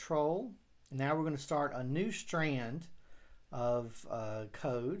to control. Now we're going to start a new strand of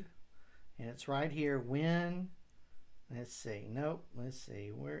code, and it's right here. When, let's see, nope, let's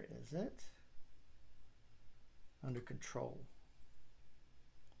see, where is it? Under control.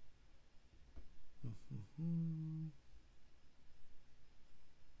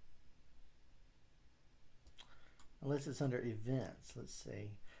 Unless it's under events. Let's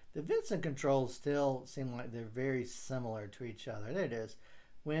see. The events and controls still seem like they're very similar to each other. There it is.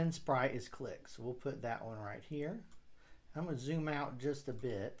 When sprite is clicked. So we'll put that one right here. I'm going to zoom out just a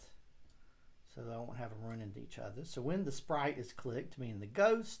bit so that I won't have them run into each other. So when the sprite is clicked, meaning the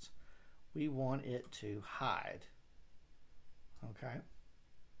ghost, we want it to hide. Okay.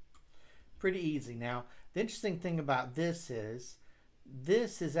 Pretty easy. Now, the interesting thing about this is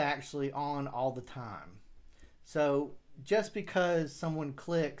actually on all the time. So just because someone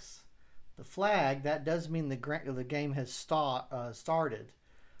clicks the flag, that does mean the game has started,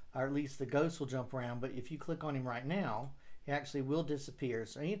 or at least the ghost will jump around. But if you click on him right now, it actually will disappear.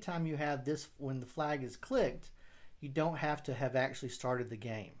 So anytime you have this, when the flag is clicked, you don't have to have actually started the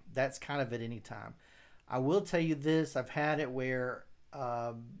game. That's kind of at any time. I will tell you this, I've had it where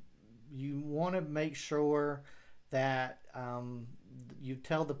you want to make sure that you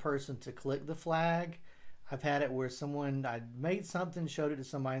tell the person to click the flag. I've had it where I made something, showed it to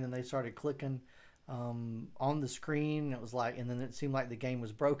somebody, and then they started clicking on the screen. It was like, and then it seemed like the game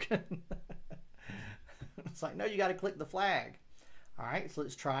was broken. It's like, no, you got to click the flag. All right, so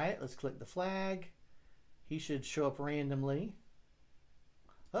let's try it. Let's click the flag. He should show up randomly.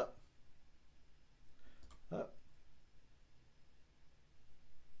 Up. Up.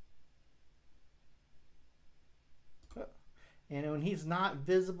 Up. And when he's not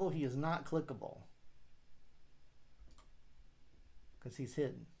visible, he is not clickable, because he's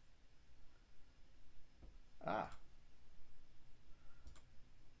hidden. Ah.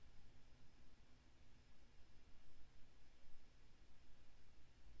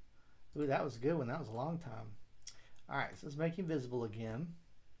 Ooh, that was a good one. That was a long time. All right, so let's make him visible again.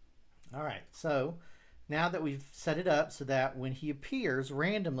 All right, so now that we've set it up so that when he appears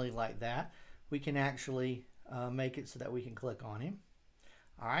randomly like that, we can actually make it so that we can click on him.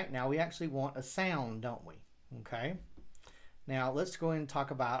 All right, now we actually want a sound, don't we? Okay. Now let's go ahead and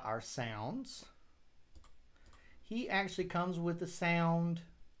talk about our sounds. He actually comes with a sound.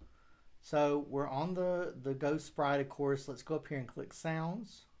 So we're on the ghost sprite, of course. Let's go up here and click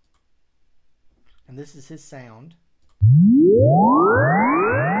sounds. And this is his sound.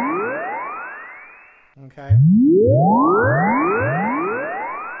 Okay.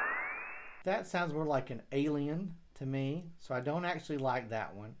 That sounds more like an alien to me, so I don't actually like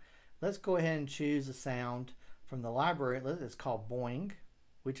that one. Let's go ahead and choose a sound from the library. It's called Boing,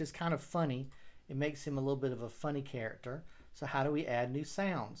 which is kind of funny. It makes him a little bit of a funny character. So how do we add new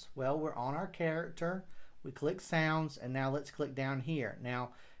sounds? Well, we're on our character. We click sounds, and now let's click down here.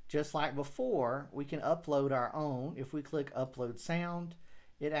 Now, just like before, we can upload our own. If we click upload sound,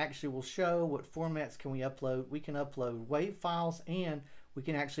 it actually will show what formats can we upload. We can upload WAV files, and we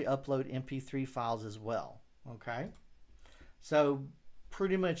can actually upload MP3 files as well. Okay, so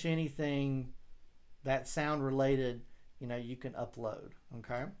pretty much anything that's sound related, you can upload.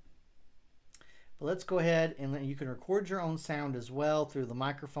 Okay, but let's go ahead and you can record your own sound as well through the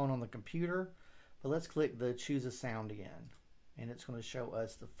microphone on the computer. But let's click the choose a sound again, and it's going to show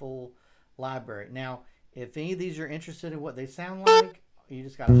us the full library. Now, if any of these are interested in what they sound like, you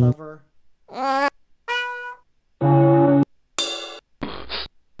just got to hover.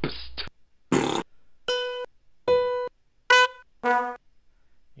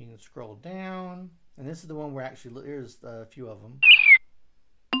 You can scroll down, and this is the one where actually, here's a few of them.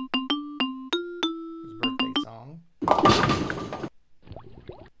 His birthday song.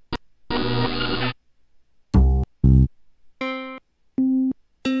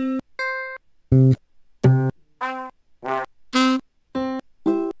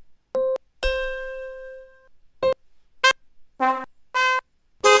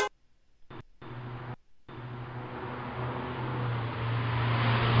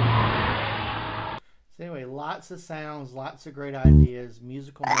 So anyway, lots of sounds, lots of great ideas,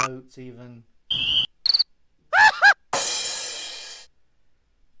 musical notes even.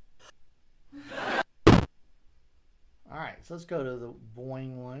 Alright, so let's go to the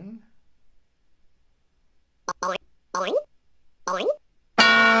Boing one.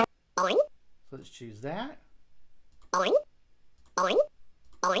 let's choose that. Boing, boing,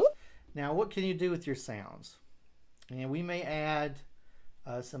 boing. Now, what can you do with your sounds? And we may add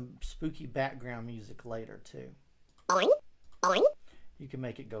some spooky background music later too. Boing, boing. You can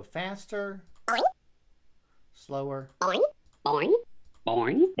make it go faster, Boing, slower. boing, boing,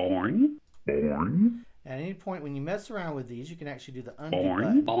 boing, boing, boing. At any point when you mess around with these, you can actually do the undo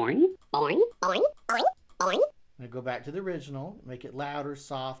Boing, button. boing, boing, boing, boing, boing. And go back to the original, make it louder,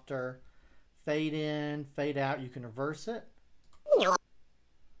 softer, fade in, fade out. You can reverse it.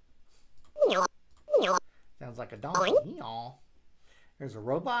 Sounds like a donkey. Yeehaw. There's a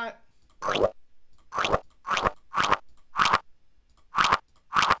robot.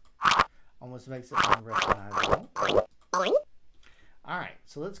 Almost makes it unrecognizable. All right,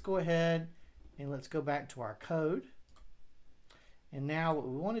 so let's go ahead and let's go back to our code. And now what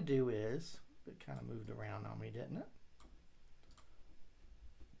we want to do is, it kind of moved around on me, didn't it?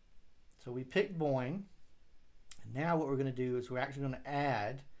 So we picked Boing. And now what we're going to do is we're actually going to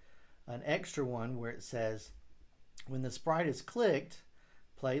add an extra one where it says, when the sprite is clicked,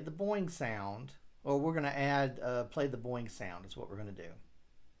 play the Boing sound. Or we're going to add play the Boing sound is what we're going to do.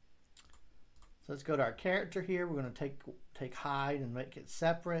 So let's go to our character here. We're going to take hide and make it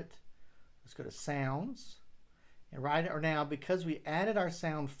separate. Let's go to sounds. And right now, because we added our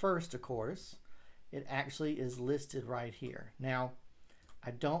sound first, of course, it actually is listed right here. Now,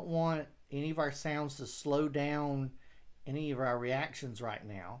 I don't want any of our sounds to slow down any of our reactions right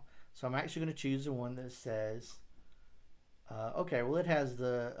now. So I'm actually going to choose the one that says, okay, well, it has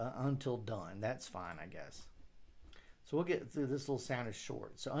the until done. That's fine, I guess. So we'll get through this little sound is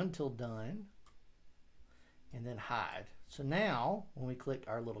short. So until done, and then hide. So now, when we click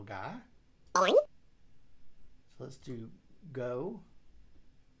our little guy, Boing. So let's do go.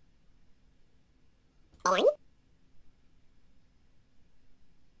 Boing.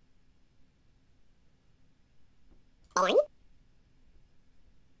 Boing.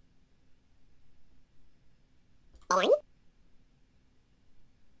 Boing.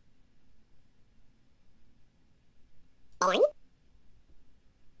 Boing.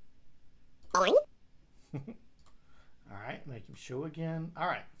 Boing. All right, make him show again. All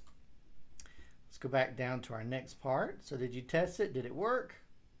right. Let's go back down to our next part. So did you test it? Did it work?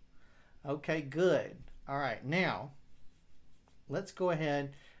 Okay, good. All right, now let's go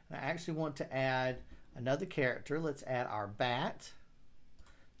ahead. I actually want to add another character. Let's add our bat.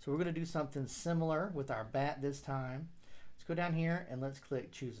 So we're going to do something similar with our bat this time. Let's go down here and let's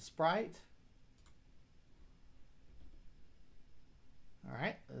click choose a sprite. All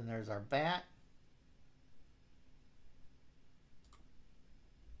right, and there's our bat.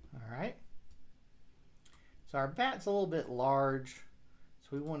 All right. So our bat's a little bit large, so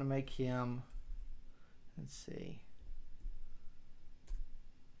we want to make him, let's see,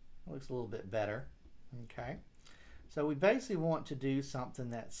 looks a little bit better. Okay. So we basically want to do something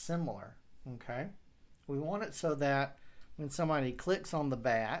that's similar. Okay. We want it so that when somebody clicks on the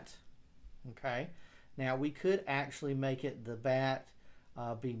bat, okay, now we could actually make it the bat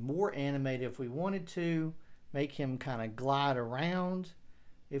be more animated if we wanted to, make him kind of glide around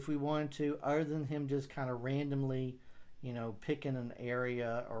if we wanted to, other than him just kind of randomly, you know, picking an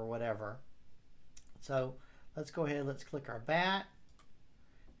area or whatever. So let's go ahead, let's click our bat,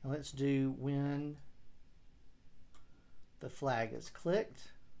 and let's do when the flag is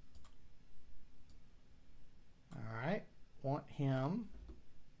clicked. All right, want him,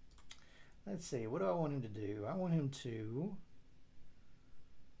 let's see, what do I want him to do? I want him to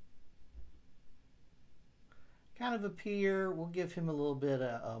kind of appear. We'll give him a little bit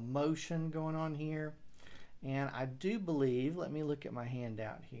of motion going on here. And I do believe, let me look at my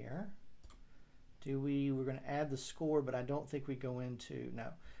handout here. We're going to add the score, but I don't think we go into, no,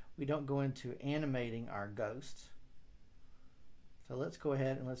 we don't go into animating our ghosts. So let's go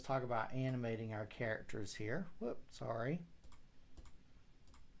ahead and let's talk about animating our characters here. Whoops, sorry.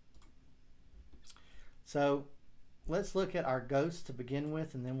 So let's look at our ghosts to begin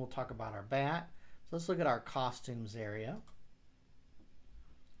with, and then we'll talk about our bat. So let's look at our costumes area.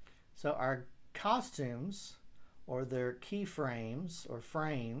 So our costumes, or their keyframes or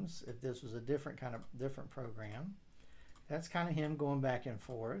frames, if this was a different program, that's kind of him going back and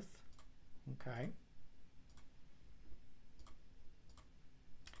forth. Okay.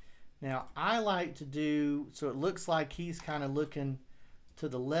 Now I like to do, so it looks like he's kind of looking to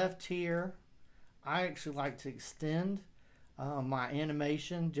the left here. I actually like to extend my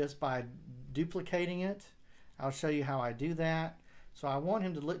animation just by duplicating it. I'll show you how I do that. So I want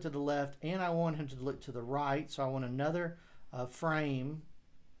him to look to the left and I want him to look to the right. So I want another frame.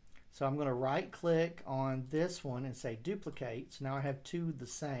 So I'm going to right click on this one and say duplicate. So now I have two the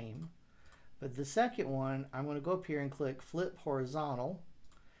same. But the second one, I'm going to go up here and click flip horizontal.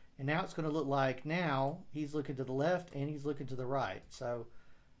 And now it's going to look like now he's looking to the left and he's looking to the right. So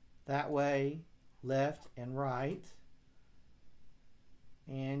that way, left and right.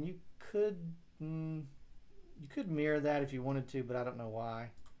 And you could mirror that if you wanted to, but I don't know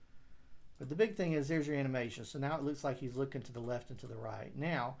why. But the big thing is there's your animation. So now it looks like he's looking to the left and to the right.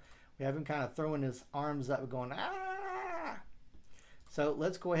 Now we have him kind of throwing his arms up, going ah. So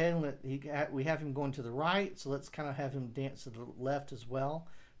let's go ahead and we have him going to the right. So let's kind of have him dance to the left as well.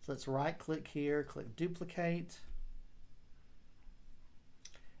 So let's right click here, click duplicate.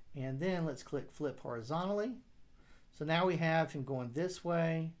 And then let's click flip horizontally. So now we have him going this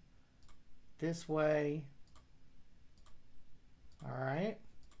way. All right.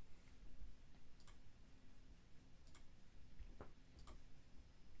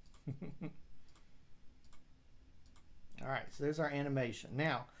 All right, so there's our animation.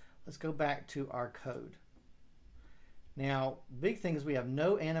 Now, let's go back to our code. Now, big thing is we have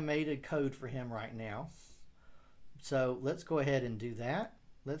no animated code for him right now. So let's go ahead and do that.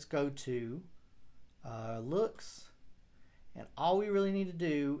 Let's go to looks. And all we really need to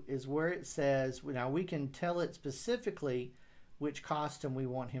do is where it says, now we can tell it specifically which costume we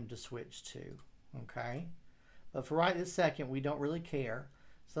want him to switch to, okay? But for right this second, we don't really care.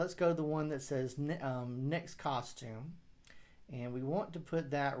 So let's go to the one that says next costume. And we want to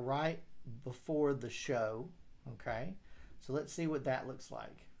put that right before the show, okay? So let's see what that looks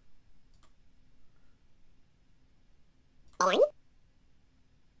like. Boing.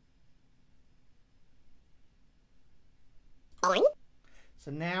 Boing.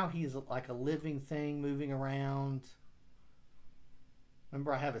 So now he's like a living thing moving around.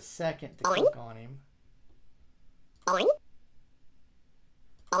 Remember, I have a second to click on him. Boing.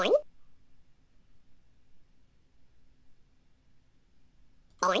 Boing.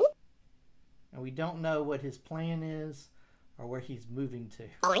 Boing. And we don't know what his plan is or where he's moving to.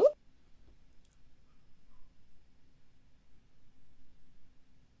 Boing.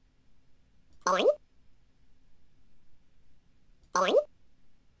 Boing. Boing.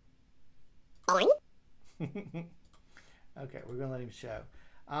 Boing. Okay, we're going to let him show.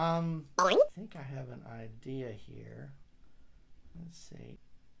 Boing. I think I have an idea here. Let's see.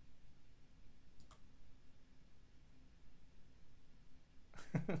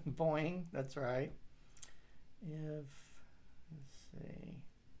 Boing, that's right. Let's see.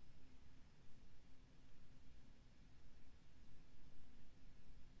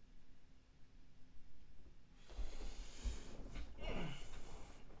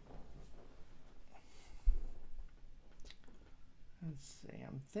 Let's see.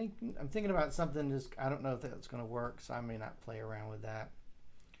 I'm thinking about something. Just I don't know if that's going to work, so I may not play around with that.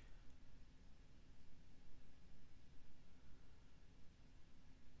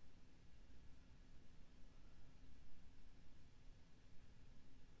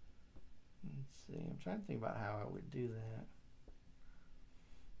 Let's see. I'm trying to think about how I would do that.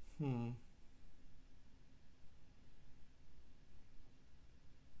 I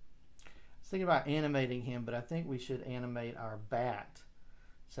was thinking about animating him, but I think we should animate our bat.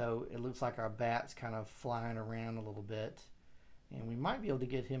 So it looks like our bat's kind of flying around a little bit. And we might be able to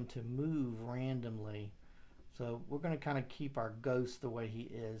get him to move randomly. So we're going to kind of keep our ghost the way he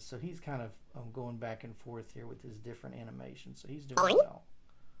is. So he's kind of going back and forth here with his different animations. So he's doing well.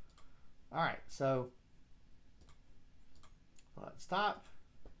 All right, so let's stop.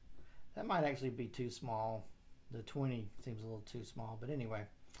 That might actually be too small. The 20 seems a little too small, but anyway.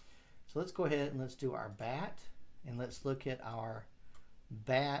 So let's go ahead and let's do our bat, and let's look at our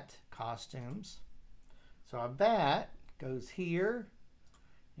bat costumes. So our bat goes here.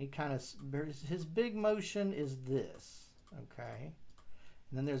 He kind of, his big motion is this, okay?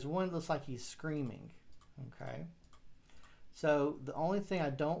 And then there's one that looks like he's screaming, okay? So the only thing I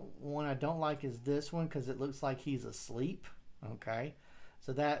don't like is this one because it looks like he's asleep, okay?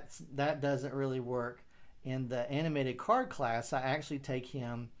 So that doesn't really work. In the animated card class, I actually take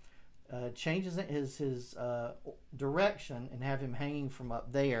him, changes his direction and have him hanging from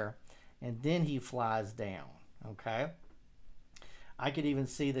up there, and then he flies down, okay? I could even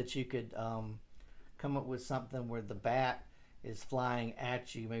see that you could come up with something where the bat is flying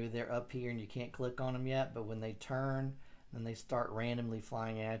at you. Maybe they're up here and you can't click on them yet, but when they turn and they start randomly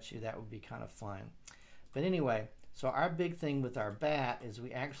flying at you, that would be kind of fun. But anyway, so our big thing with our bat is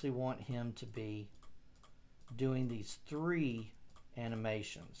we actually want him to be doing these 3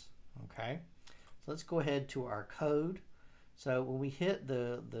 animations, okay? So let's go ahead to our code. So when we hit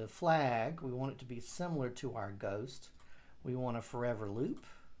the flag, we want it to be similar to our ghost. We want a forever loop.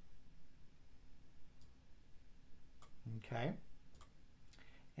 Okay.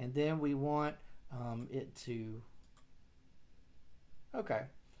 And then we want it to, okay,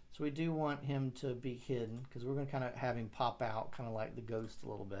 so we do want him to be hidden because we're going to kind of have him pop out kind of like the ghost a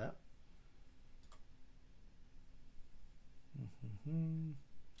little bit.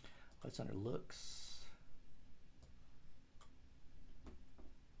 What's under looks?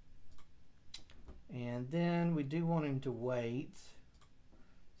 And then we do want him to wait.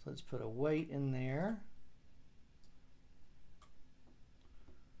 So let's put a wait in there.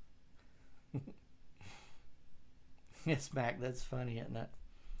 Yes, Mac, that's funny, isn't it?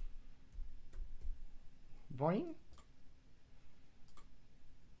 Boing.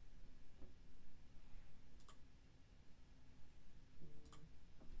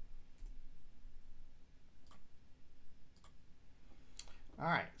 All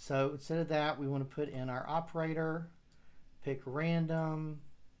right, so instead of that, we want to put in our operator, pick random,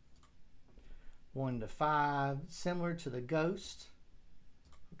 1 to 5, similar to the ghost.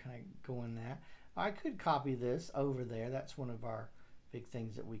 We'll kind of go in that. I could copy this over there. That's one of our big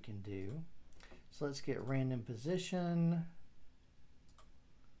things that we can do. So let's get random position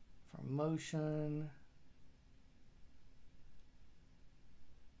from motion.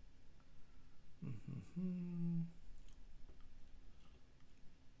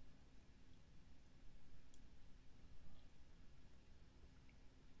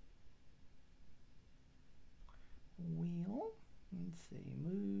 Wheel. Let's see.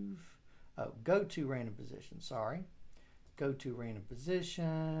 Move. Oh, go to random position. Sorry. Go to random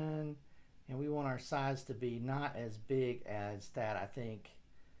position. And we want our size to be not as big as that. I think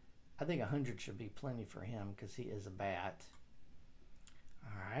 100 should be plenty for him because he is a bat.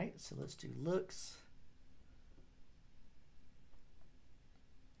 All right, so let's do looks.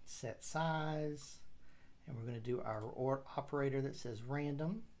 Set size. And we're going to do our operator that says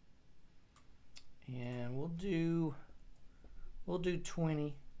random. And we'll do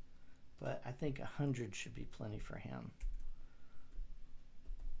 20, but I think 100 should be plenty for him.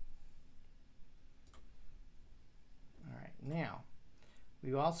 All right, now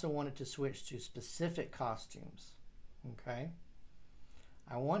we also wanted to switch to specific costumes. Okay,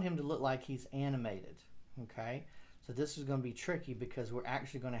 I want him to look like he's animated. Okay, so this is going to be tricky because we're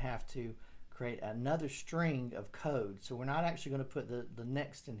actually going to have to create another string of code. So we're not actually going to put the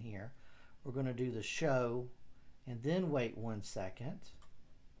next in here. We're going to do the show and then wait 1 second.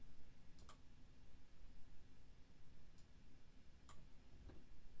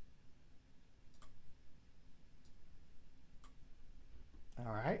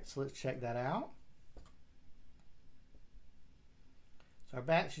 All right, so let's check that out. So our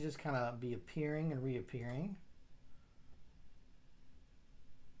bat should just kind of be appearing and reappearing.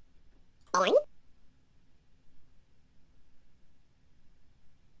 Boing.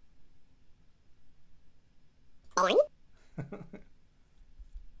 Boing.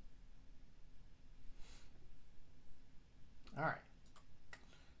 All right,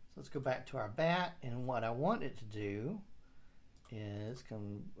 so let's go back to our bat, and what I want it to do is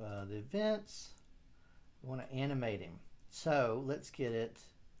come the events. We want to animate him. So let's get it.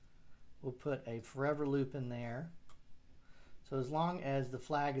 We'll put a forever loop in there. So as long as the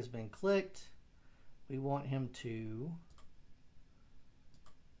flag has been clicked, we want him to,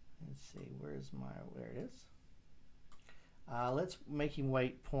 let's see, there it is. Let's make him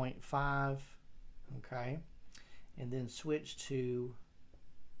wait 0.5, okay, and then switch to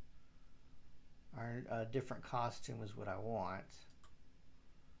our different costume is what I want.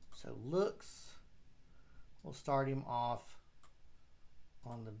 So looks, we'll start him off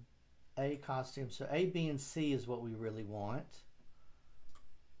on the A costume. So A, B, and C is what we really want.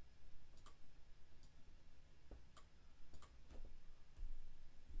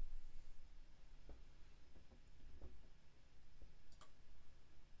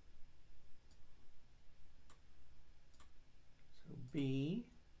 So B.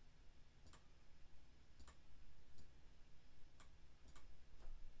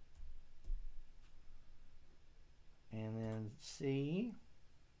 And then C.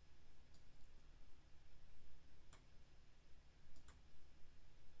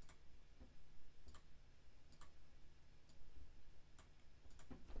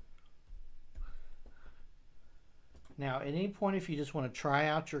 Now, at any point, if you just want to try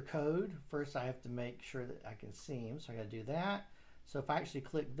out your code, first I have to make sure that I can see him. So I got to do that. So if I actually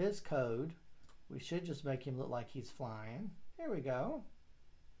click this code, we should just make him look like he's flying. There we go.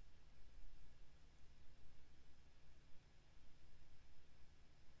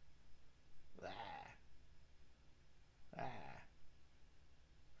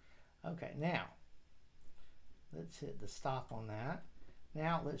 Okay, now let's hit the stop on that.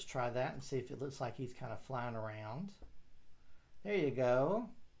 Now let's try that and see if it looks like he's kind of flying around. There you go.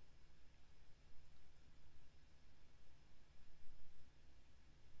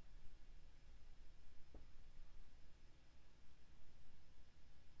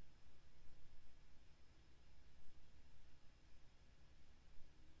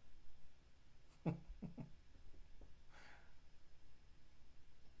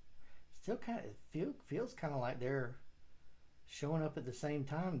 Still kind of feels kind of like they're showing up at the same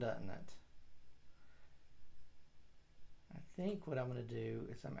time, doesn't it? I think what I'm going to do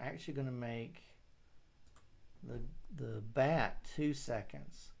is I'm actually going to make the bat 2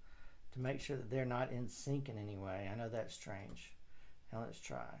 seconds to make sure that they're not in sync in any way. I know that's strange. Now let's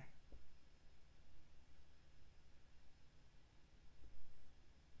try.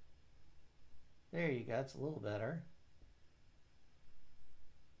 There you go, it's a little better.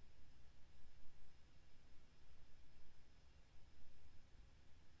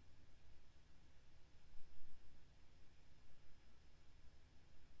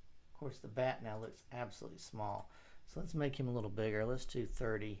 Of course, the bat now looks absolutely small. So let's make him a little bigger. Let's do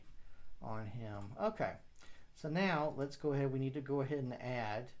 30 on him. Okay, so now let's go ahead. We need to go ahead and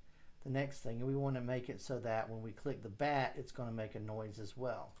add the next thing. And we want to make it so that when we click the bat, it's going to make a noise as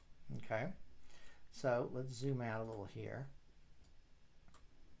well. Okay, so let's zoom out a little here.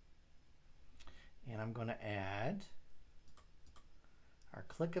 And I'm going to add our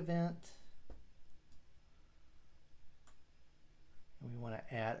click event. And we want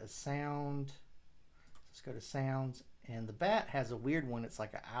to add a sound. Let's go to sounds. And the bat has a weird one. It's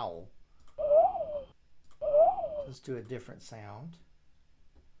like an owl. Let's do a different sound.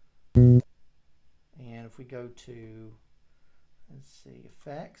 And if we go to, let's see,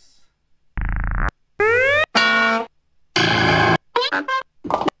 effects. I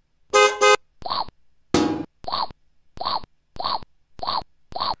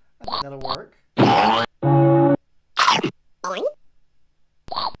think that'll work.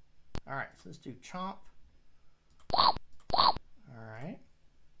 Alright, so let's do chomp. Alright.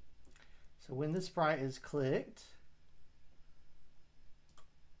 So when the sprite is clicked,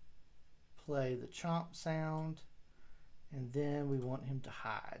 play the chomp sound, and then we want him to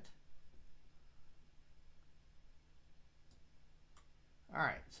hide.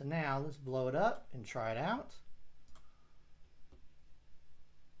 Alright, so now let's blow it up and try it out.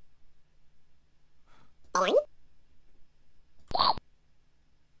 Oink.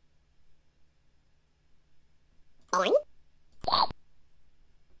 Oink.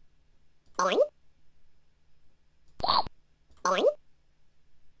 Oink. Oink.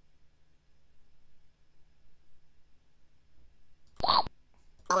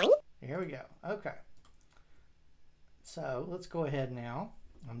 Oink. Here we go. Okay. So let's go ahead now.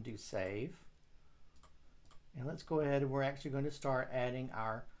 I'm going to do save. And let's go ahead and we're actually going to start adding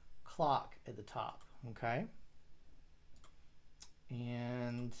our clock at the top. Okay.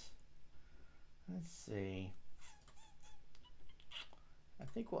 And let's see. I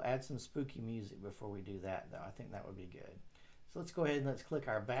think we'll add some spooky music before we do that, though. I think that would be good. So let's go ahead and let's click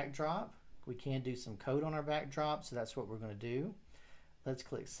our backdrop. We can do some code on our backdrop, so that's what we're going to do. Let's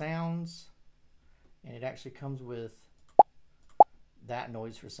click sounds, and it actually comes with that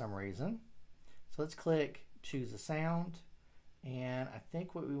noise for some reason. So let's click choose a sound, and I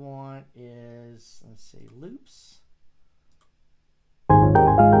think what we want is, let's see, loops.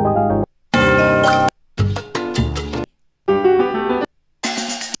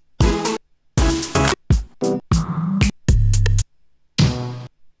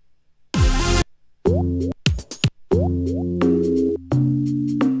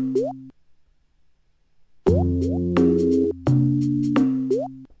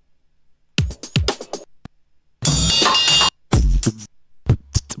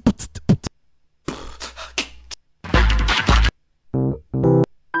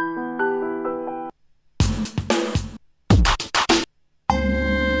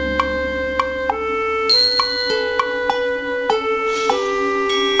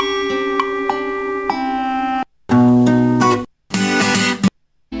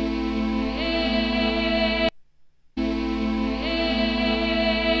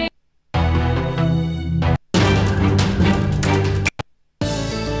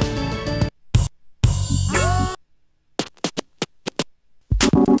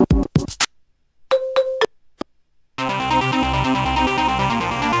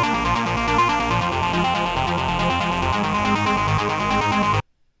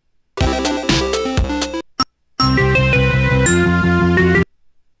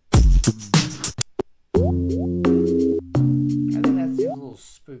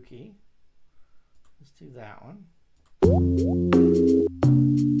 Spooky. Let's do that one.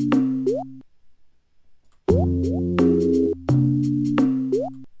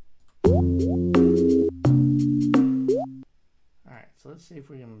 All right, so let's see if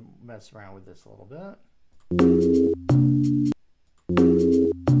we can mess around with this a little bit.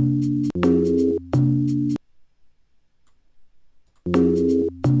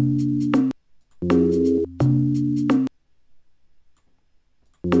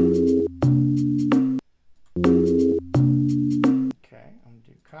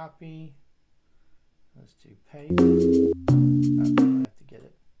 copy. Let's do paste. Oh, I have to get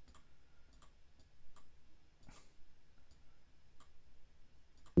it.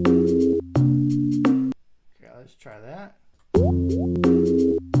 Okay, let's try that.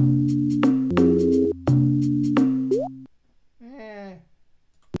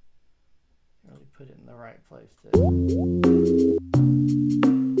 Really put it in the right place too.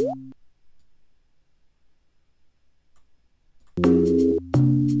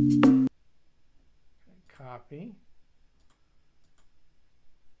 Okay, copy.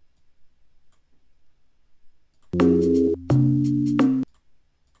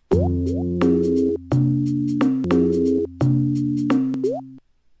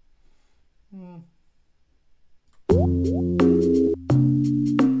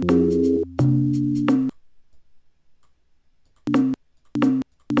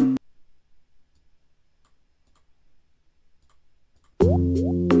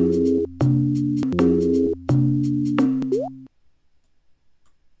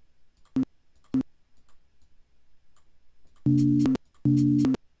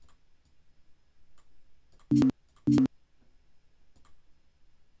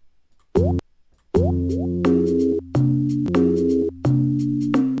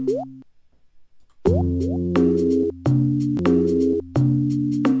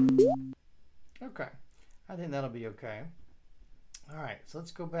 Okay, I think that'll be okay. All right, so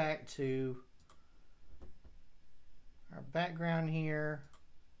let's go back to our background here.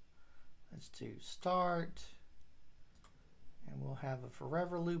 Let's do start, and we'll have a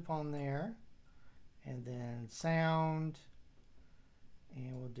forever loop on there, and then sound,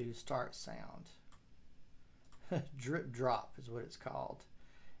 and we'll do start sound. Drip drop is what it's called.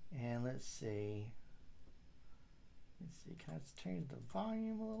 And let's see. Can I change the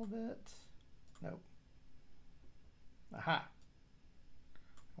volume a little bit? Nope. Aha.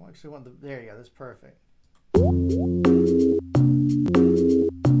 I actually want the, there you go, that's perfect. Oh,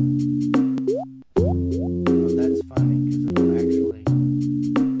 that's funny because it'll actually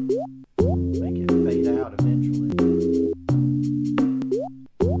make it fade out eventually.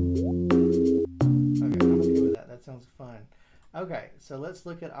 Okay, I'm okay with that. That sounds fun. Okay, so let's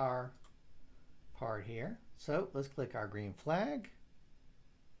look at our part here. So let's click our green flag.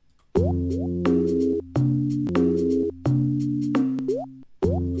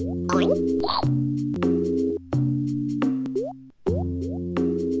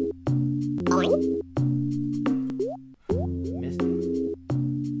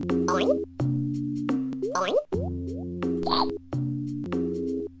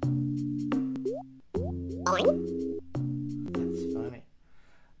 That's funny.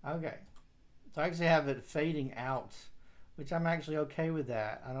 Okay, so I actually have it fading out, which I'm actually okay with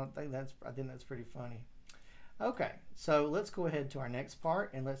that. I think that's pretty funny. Okay, so let's go ahead to our next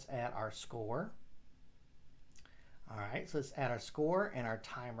part and let's add our score. All right, so let's add our score and our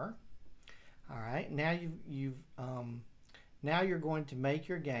timer. All right, now now you're going to make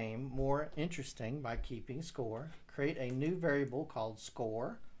your game more interesting by keeping score. Create a new variable called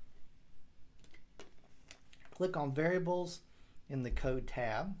score. Click on variables in the code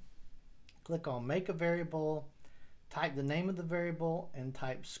tab. Click on make a variable, type the name of the variable and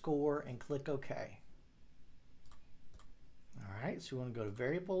type score and click OK. All right, so we want to go to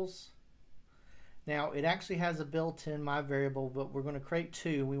variables. Now it actually has a built-in my variable, but we're going to create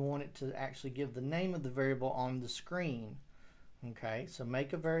two. We want it to actually give the name of the variable on the screen. Okay, so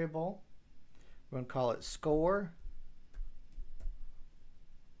make a variable. We're going to call it score.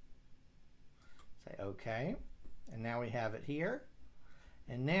 Say OK. And now we have it here.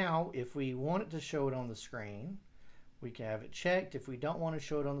 And now if we want it to show it on the screen, we can have it checked. If we don't want to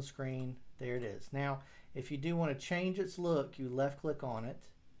show it on the screen, there it is. Now, if you do want to change its look, you left click on it.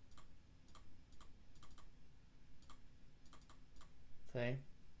 See?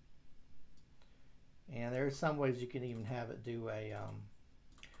 And there are some ways you can even have it do a,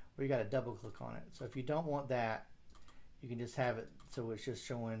 where you got to double click on it. So if you don't want that, you can just have it so it's just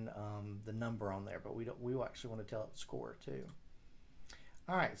showing the number on there, but we actually want to tell it score too.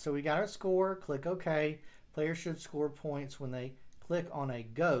 All right, so we got our score, click OK. Players should score points when they click on a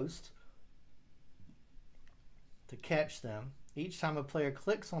ghost to catch them. Each time a player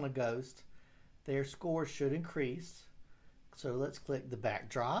clicks on a ghost, their score should increase. So let's click the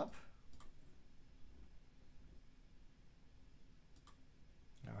backdrop.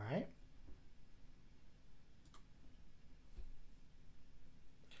 All right.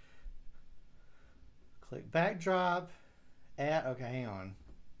 Click backdrop. Add, okay, hang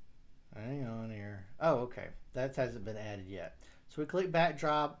on here. Oh, okay, that hasn't been added yet. So we click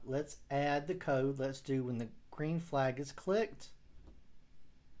backdrop. Let's add the code. Let's do when the green flag is clicked.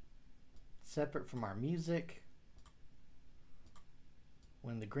 separate from our music.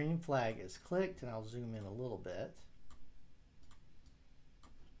 When the green flag is clicked, and I'll zoom in a little bit.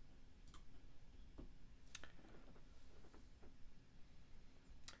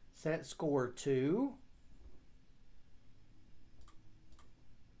 Set score to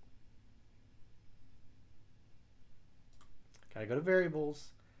gotta go to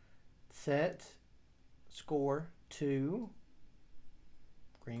variables. Set score to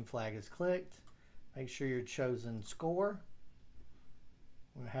green flag is clicked. Make sure your chosen score.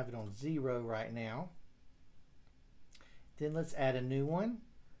 I'm gonna have it on 0 right now. Then let's add a new one.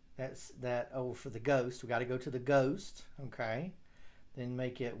 That's for the ghost. We got to go to the ghost. Okay. Then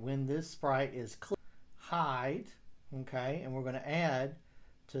make it when this sprite is clicked, hide. Okay. And we're going to add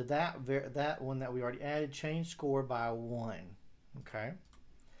to that one that we already added, change score by 1. Okay.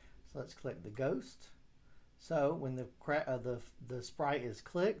 So let's click the ghost. So when the sprite is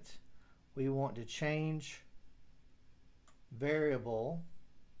clicked, we want to change variable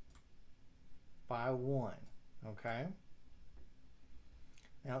by 1. Okay.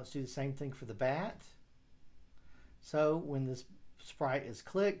 Now let's do the same thing for the bat. So when this sprite is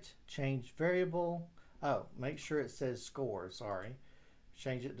clicked, change variable. Oh, make sure it says score. Sorry.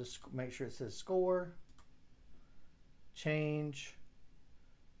 Change it to make sure it says score. Change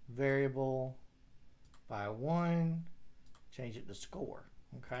variable by 1. Change it to score.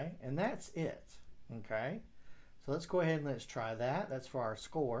 Okay. And that's it. Okay. So let's go ahead and let's try that. That's for our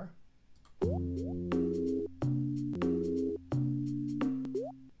score.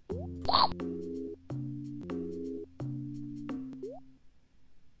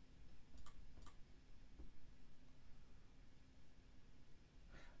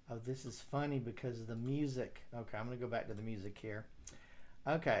 Oh, this is funny because of the music. Okay, I'm going to go back to the music here.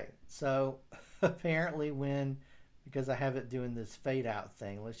 Okay, so apparently because I have it doing this fade out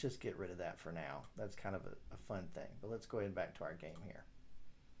thing, let's just get rid of that for now. That's kind of a fun thing. But let's go ahead and back to our game here.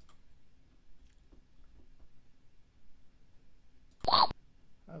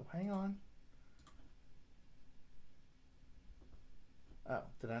 Oh, hang on. Oh,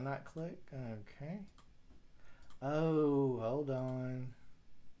 did I not click? Okay. Oh, hold on.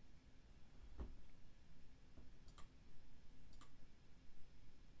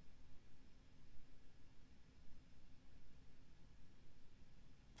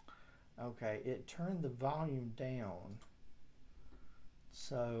 Okay, it turned the volume down.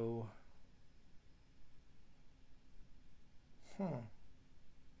 So,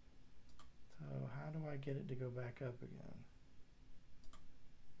 So how do I get it to go back up again?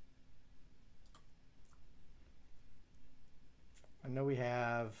 I know we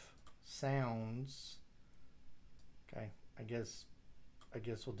have sounds. Okay, I guess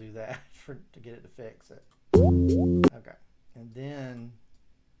we'll do that to get it to fix it. Okay, and then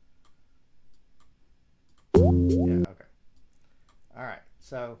yeah, okay. All right,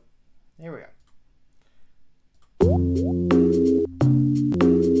 so here we go.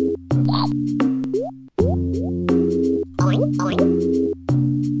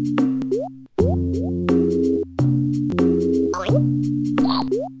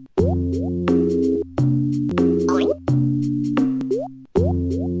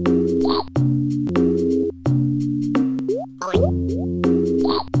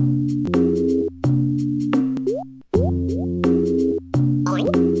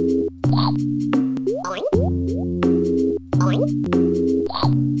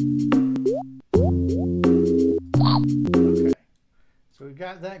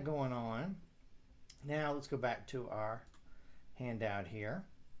 Got that going on. Now let's go back to our handout here.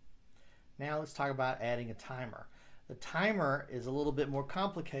 Now let's talk about adding a timer. The timer is a little bit more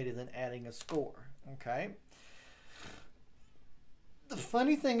complicated than adding a score. Okay. The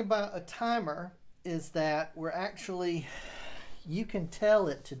funny thing about a timer is that you can tell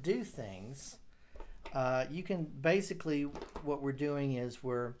it to do things. You can basically, what we're doing is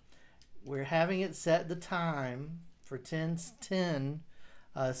we're having it set the time for 10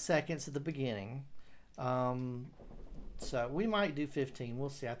 seconds at the beginning. So we might do 15. We'll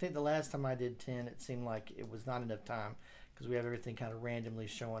see. I think the last time I did 10, it seemed like it was not enough time because we have everything kind of randomly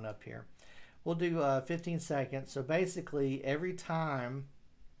showing up here. We'll do 15 seconds. So basically, every time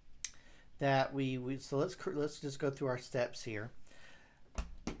that so let's just go through our steps here.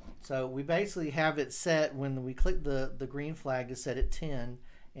 So we basically have it set when we click the green flag to set it 10,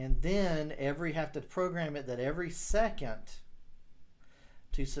 and then have to program it that every second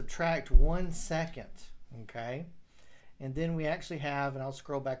to subtract 1 second, okay? And then we actually have, and I'll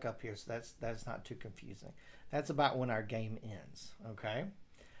scroll back up here so that's not too confusing. That's about when our game ends, okay?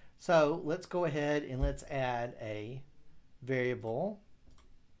 So let's go ahead and let's add a variable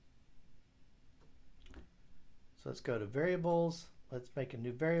So let's go to variables. Let's make a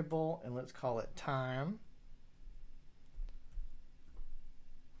new variable and let's call it time.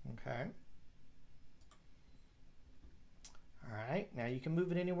 Okay. All right, now you can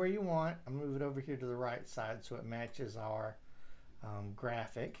move it anywhere you want. I'm going to move it over here to the right side so it matches our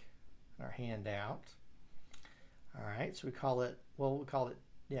graphic, our handout. All right, so we call it, well, we'll call it,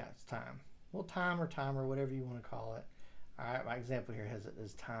 yeah, it's time. Well, time or timer, whatever you want to call it. All right, my example here has it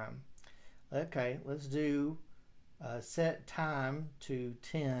as time. Okay, let's do set time to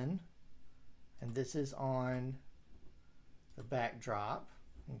 10, and this is on the backdrop.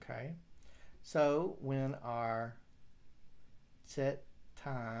 Okay, so when our set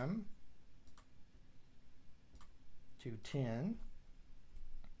time to 10,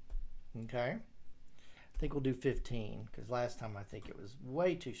 okay, I think we'll do 15 because last time I think it was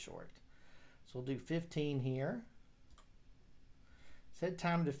way too short. So we'll do 15 here. Set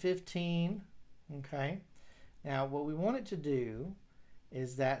time to 15, okay. Now what we want it to do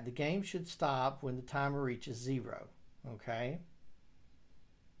is that the game should stop when the timer reaches 0, okay.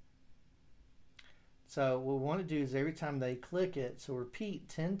 So what we want to do is every time they click it, so repeat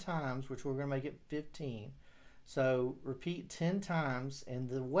 10 times, which we're going to make it 15. So repeat 10 times and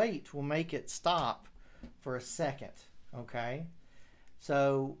the wait will make it stop for a second, okay?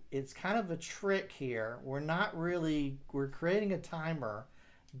 So it's kind of a trick here. We're creating a timer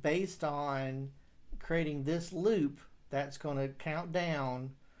based on creating this loop that's going to count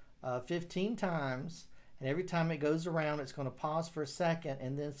down 15 times, and every time it goes around it's going to pause for a second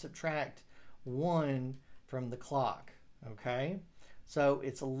and then subtract 1 from the clock, okay? So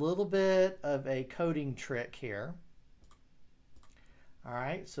it's a little bit of a coding trick here. All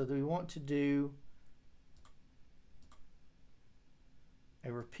right, so we want to do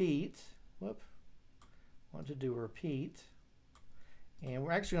a repeat. Whoop. Want to do a repeat. And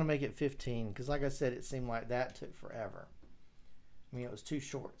we're actually going to make it 15 because like I said, it seemed like that took forever. I mean, it was too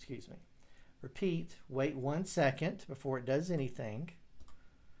short, excuse me. Repeat, wait 1 second before it does anything.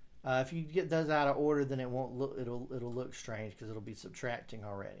 If you get those out of order, then it won't look, it'll look strange because it'll be subtracting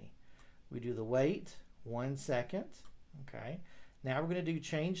already. We do the wait 1 second. Okay. Now we're going to do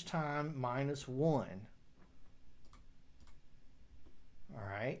change time -1. All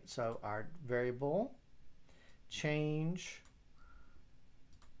right. So our variable change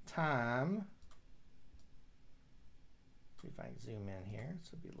time. See if I can zoom in here.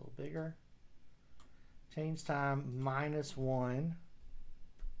 So it'll be a little bigger. Change time -1.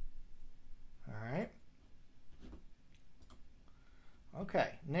 All right.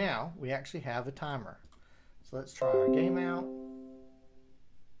 Okay, now we actually have a timer. So let's try our game out.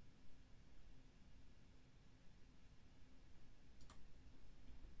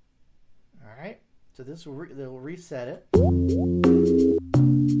 All right, so this will they'll reset it.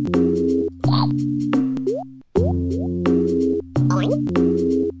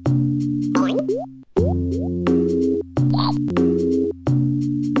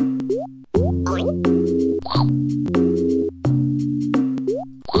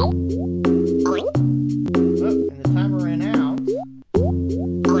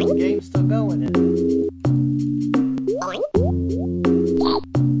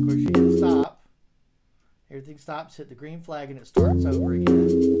 Stops, hit the green flag, and it starts over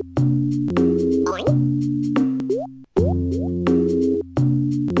again.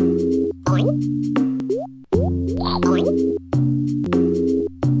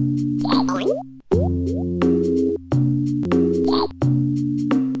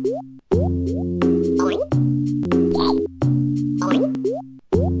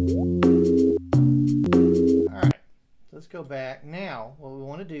 Alright, so let's go back. Now, what we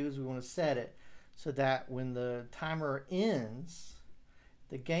want to do is we want to set it so that when the timer ends,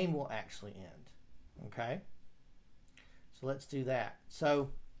 the game will actually end, okay? So let's do that.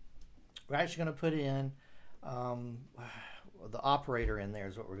 So we're actually going to put in the operator in there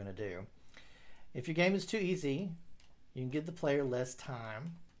is what we're going to do. If your game is too easy, you can give the player less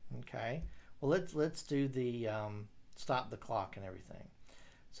time, okay? Well, let's do the stop the clock and everything.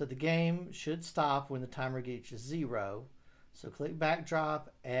 So the game should stop when the timer reaches 0. So click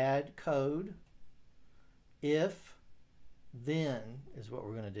backdrop, add code. If then is what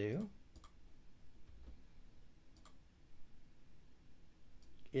we're going to do.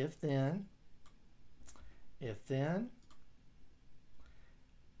 If then,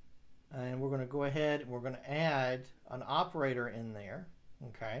 and we're going to go ahead and we're going to add an operator in there,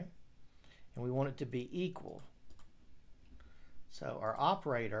 okay? And we want it to be equal. So our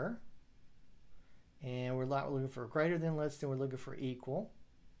operator, and we're not looking for greater than, less than, we're looking for equal.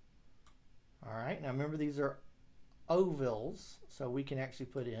 All right, now remember these are ovals, so we can actually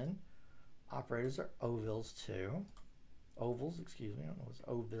put in Operators are ovals too. Ovals, excuse me. I don't know what's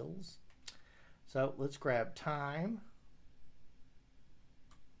ovals. So let's grab time.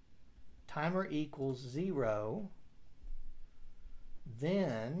 Timer equals 0.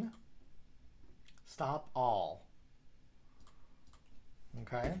 Then stop all.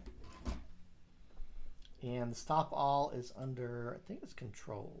 Okay. And stop all is under, I think it's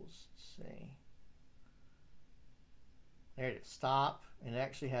controls. Let's see. There it is. Stop. And it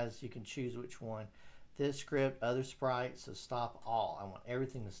actually has, you can choose which one. This script, other sprites, so stop all. I want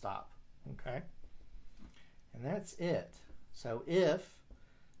everything to stop. Okay. And that's it. So if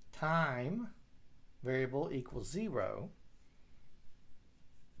time variable equals 0,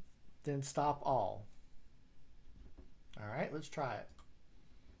 then stop all. All right, let's try it.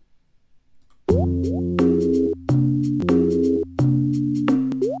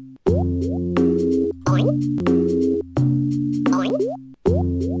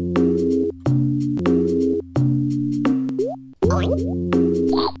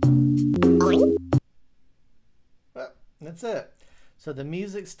 Well, that's it. So the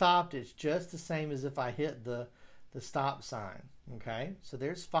music stopped. It's just the same as if I hit the stop sign. Okay, so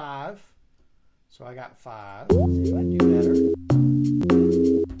there's 5. So I got 5. Let's see if I can do better.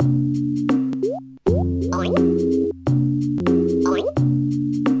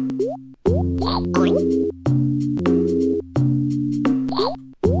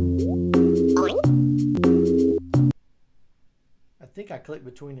 I think I clicked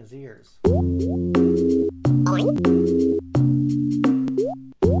between his ears.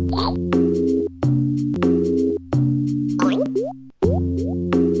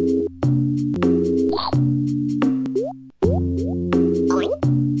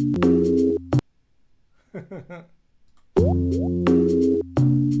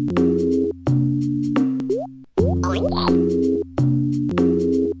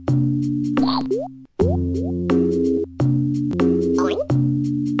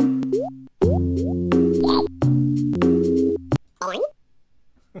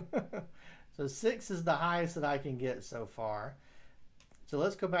 So 6 is the highest that I can get so far. So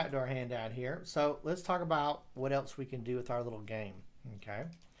let's go back to our handout here. So let's talk about what else we can do with our little game. Okay,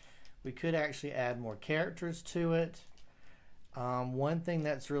 we could actually add more characters to it. One thing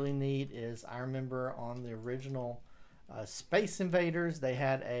that's really neat is I remember on the original Space Invaders, they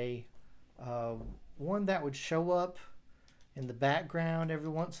had a one that would show up in the background every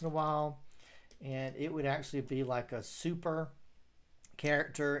once in a while, and it would actually be like a super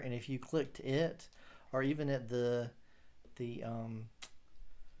character, and if you clicked it, or even at the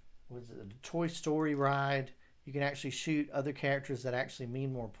Toy Story ride, you can actually shoot other characters that actually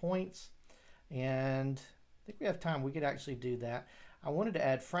mean more points. And I think we have time, we could actually do that. I wanted to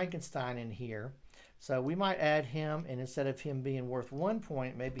add Frankenstein in here, so we might add him, and instead of him being worth 1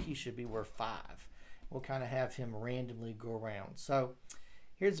 point, maybe he should be worth 5. We'll kind of have him randomly go around. So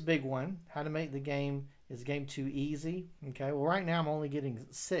here's a big one: how to make the game. Is the game too easy? Okay, well right now I'm only getting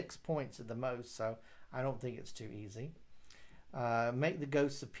 6 points at the most, so I don't think it's too easy. Make the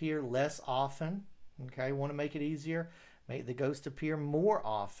ghosts appear less often. Okay, want to make it easier? Make the ghost appear more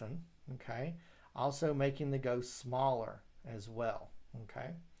often. Okay, also making the ghost smaller as well.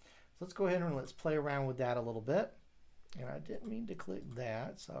 Okay, so let's go ahead and let's play around with that a little bit. And I didn't mean to click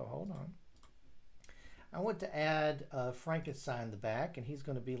that, so hold on. I want to add Frankenstein in the back, and he's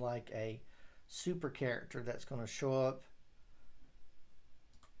going to be like a super character that's going to show up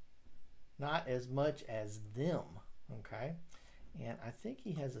not as much as them. Okay, and I think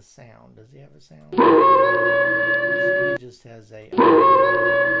he has a sound. Does he have a sound? He just has a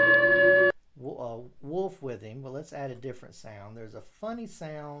wolf with him. Well, let's add a different sound. There's a funny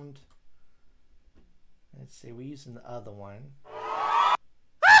sound. Let's see, we're using the other one.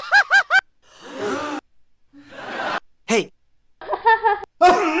 Hey.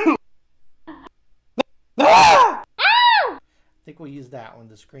 I think we'll use that one,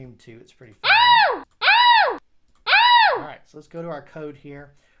 the Scream 2. It's pretty funny. Alright, so let's go to our code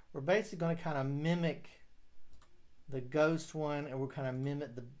here. We're basically going to kind of mimic the ghost one, and we're kind of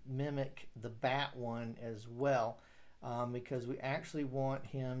mimic the bat one as well, because we actually want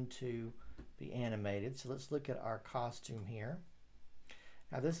him to be animated. So let's look at our costume here.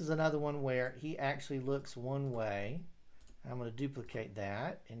 Now this is another one where he actually looks one way. I'm going to duplicate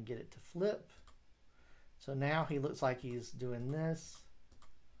that and get it to flip. So now he looks like he's doing this.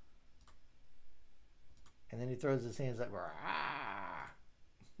 And then he throws his hands up.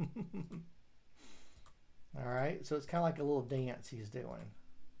 Alright, so it's kind of like a little dance he's doing.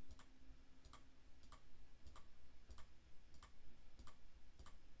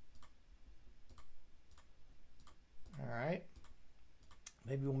 Alright.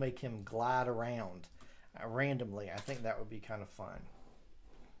 Maybe we'll make him glide around randomly. I think that would be kind of fun.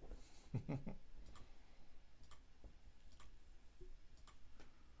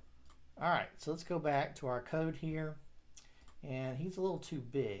 All right, so let's go back to our code here. And he's a little too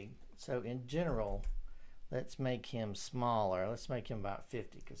big. So in general, let's make him smaller. Let's make him about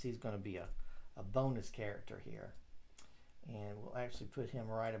 50 because he's going to be a bonus character here. And we'll actually put him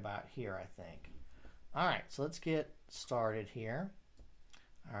right about here, I think. All right, so let's get started here.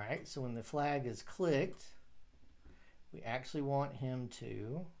 All right, so when the flag is clicked, we actually want him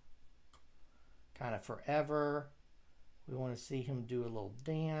to kind of forever. We want to see him do a little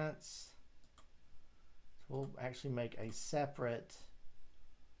dance. So we'll actually make a separate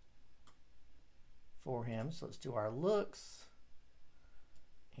for him. So let's do our looks.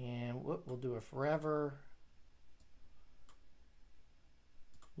 And we'll do a forever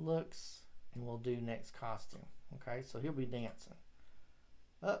looks. And we'll do next costume. Okay, so he'll be dancing.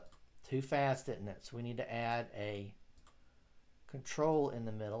 Oh, too fast, isn't it? So we need to add a control in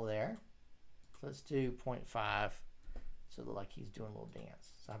the middle there. So let's do 0.5 so that like he's doing a little dance.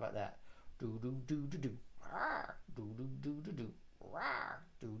 So how about that? Do do do do do. Rawr. Do do do do do. Rawr.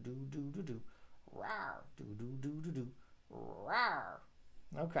 Do do do do do. Rawr. Do do do do do. Rawr.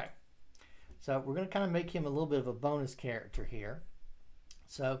 Okay. So we're going to kind of make him a little bit of a bonus character here.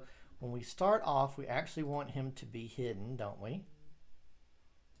 So when we start off, we actually want him to be hidden, don't we?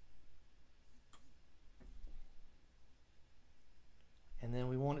 And then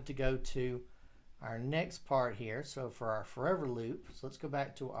we want it to go to our next part here. So for our forever loop, so let's go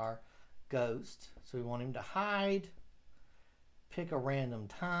back to our ghost. So we want him to hide, pick a random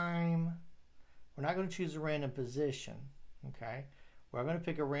time. We're not going to choose a random position, okay? We're going to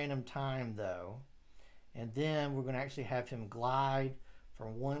pick a random time though. And then we're going to actually have him glide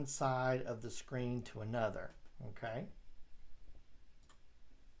from one side of the screen to another, okay?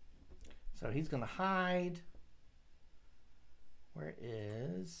 So he's going to hide. Where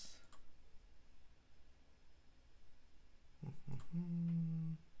is...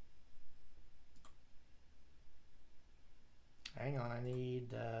 Hang on, I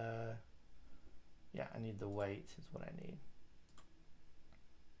need, yeah, I need the weight is what I need.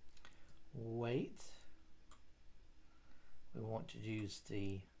 Weight. We want to use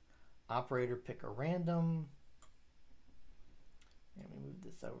the operator pick a random. Let me move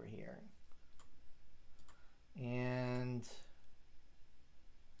this over here. And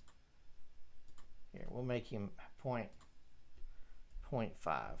here, we'll make him 0.5.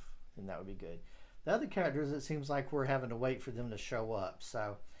 And that would be good. The other characters, it seems like we're having to wait for them to show up.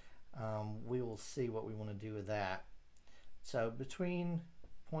 So we will see what we want to do with that. So between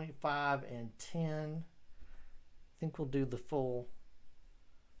 0.5 and 10, I think we'll do the full,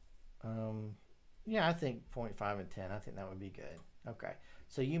 yeah, I think 0.5 and 10. I think that would be good. Okay,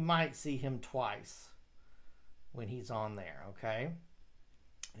 so you might see him twice when he's on there, okay?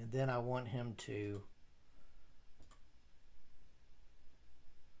 And then I want him to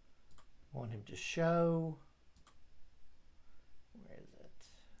show. Where is it?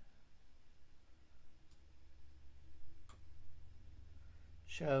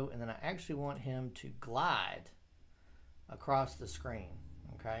 Show, and then I actually want him to glide across the screen,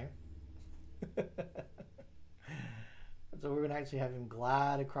 okay? So we're going to actually have him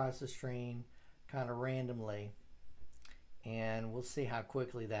glide across the screen kind of randomly, and we'll see how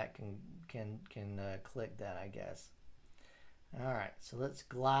quickly that can click that, I guess. All right, so let's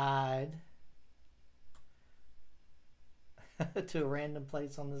glide to a random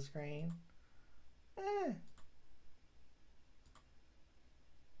place on the screen.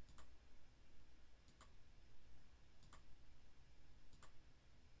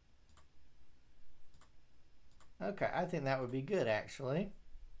 Okay, I think that would be good actually.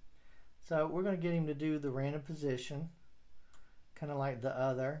 So we're going to get him to do the random position, kind of like the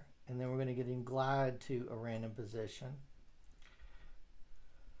other, and then we're going to get him glide to a random position.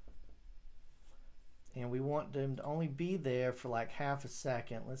 And we want them to only be there for like half a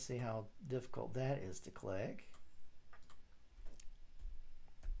second. Let's see how difficult that is to click.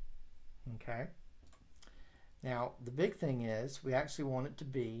 Okay. Now, the big thing is we actually want it to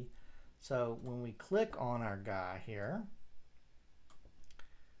be, so when we click on our guy here,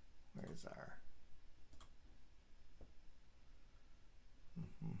 where's our,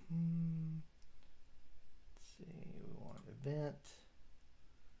 let's see, we want event.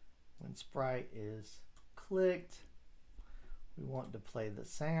 When sprite is clicked, we want to play the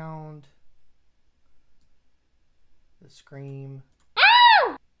sound, the scream,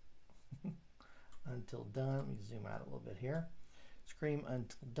 until done. Let me zoom out a little bit here. Scream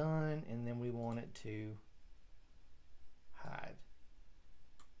until done, and then we want it to hide.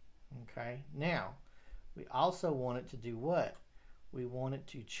 Okay, now we also want it to do what? We want it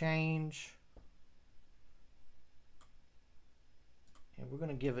to change, and we're going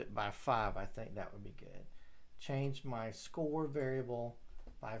to give it by 5. I think that would be good. Change my score variable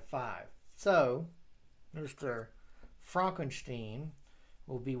by 5. So Mr. Frankenstein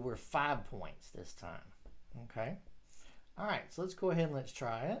will be worth 5 points this time. Okay. All right, so let's go ahead and let's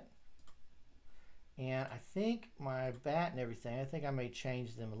try it. And I think my bat and everything, I think I may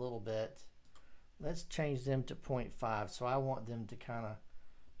change them a little bit. Let's change them to 0.5. So I want them to kind of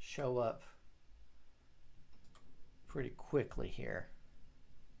show up pretty quickly here.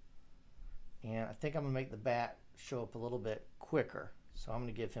 And I think I'm going to make the bat show up a little bit quicker. So I'm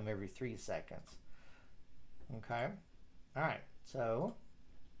going to give him every 3 seconds. Okay. All right. So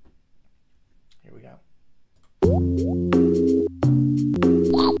here we go.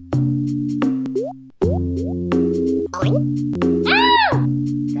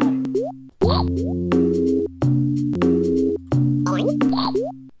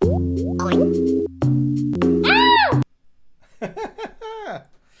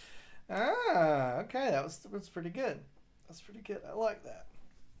 Okay, that's pretty good. That's pretty good. I like that.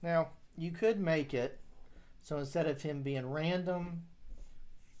 Now, you could make it so instead of him being random,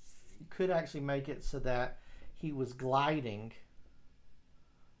 you could actually make it so that he was gliding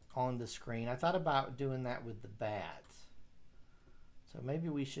on the screen. I thought about doing that with the bat. So maybe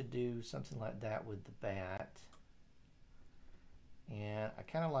we should do something like that with the bat. And I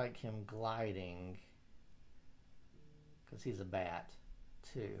kind of like him gliding because he's a bat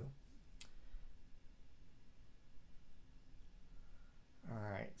too.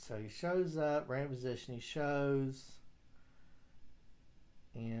 Alright, so he shows up, random position, he shows,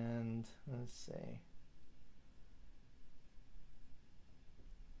 and let's see.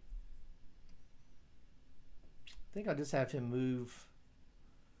 I think I'll just have him move.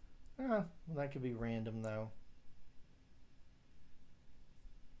 Well, that could be random though.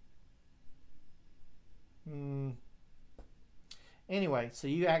 Anyway, so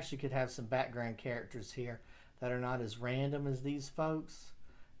you actually could have some background characters here that are not as random as these folks,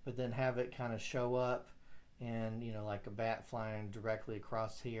 but then have it kind of show up and, you know, like a bat flying directly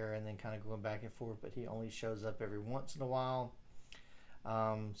across here and then kind of going back and forth, but he only shows up every once in a while,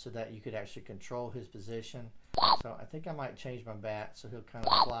 so that you could actually control his position. So I think I might change my bat so he'll kind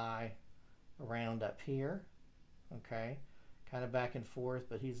of fly around up here, okay, kind of back and forth,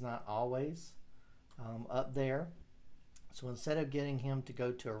 but he's not always up there. So instead of getting him to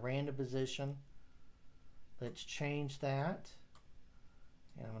go to a random position, let's change that.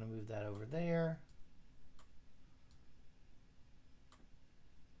 And I'm going to move that over there.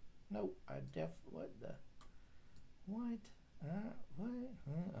 Nope, okay.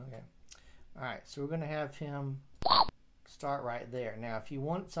 All right, so we're going to have him start right there. Now, if you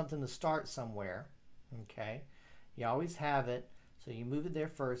want something to start somewhere, okay, you always have it. So you move it there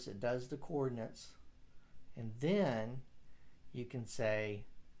first. It does the coordinates. And then you can say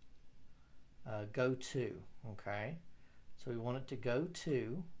go to, okay? So we want it to go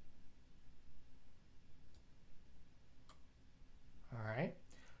to. All right,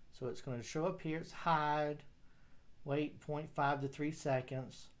 so it's going to show up here. It's hide, wait 0.5 to 3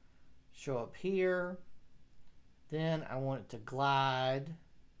 seconds, show up here. Then I want it to glide.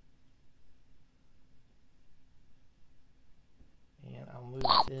 And I'll move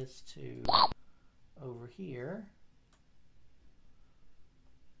this to over here.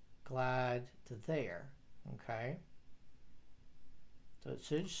 Glide to there, okay? So it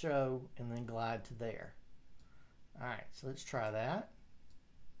should show and then glide to there. All right, so let's try that.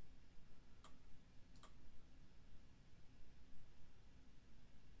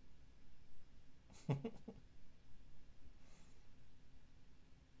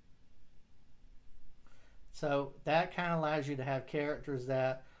 So that kind of allows you to have characters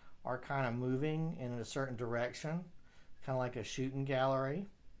that are kind of moving in a certain direction, kind of like a shooting gallery.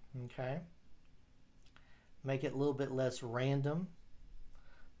 Okay, make it a little bit less random,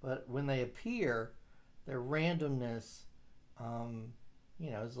 but when they appear, their randomness,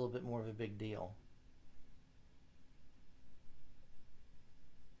 you know, is a little bit more of a big deal.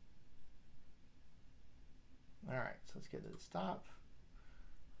 All right, so let's get to the stop.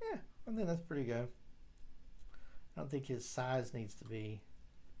 Yeah, I think that's pretty good. I don't think his size needs to be,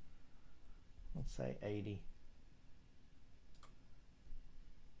 let's say 80.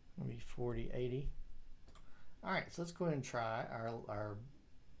 Maybe 40, 80. All right, so let's go ahead and try our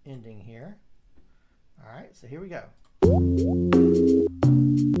ending here. All right, so here we go.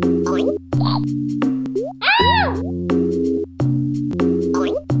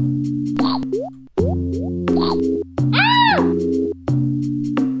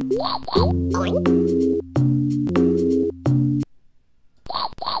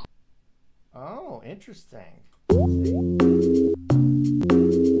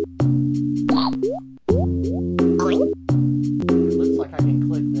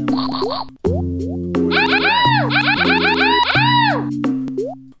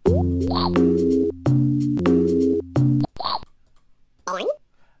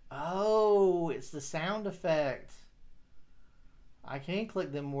 it's the sound effect. I can't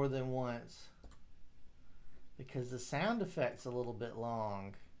click them more than once because the sound effect's a little bit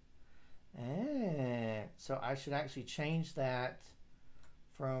long. So I should actually change that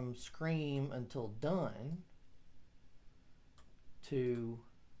from scream until done to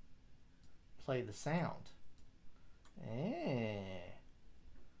play the sound.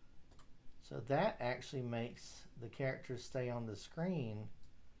 So that actually makes the characters stay on the screen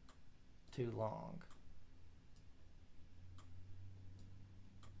too long.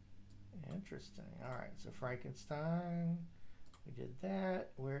 Interesting. All right, so Frankenstein, we did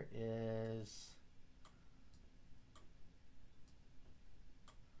that. Where is...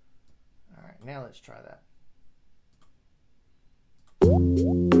 All right, now let's try that.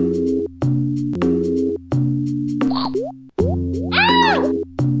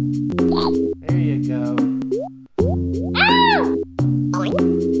 There you go.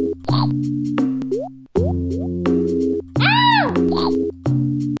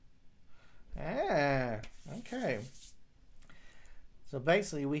 Okay. So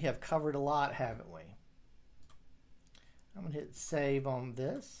basically we have covered a lot, haven't we? I'm going to hit save on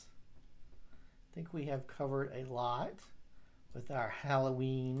this. I think we have covered a lot with our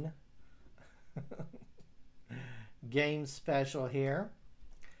Halloween game special here.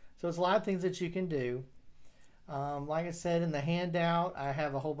 So it's a lot of things that you can do. Like I said in the handout, I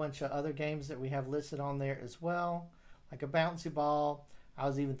have a whole bunch of other games that we have listed on there as well, like a bouncy ball. I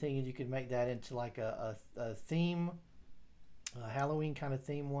was even thinking you could make that into like a theme, a Halloween kind of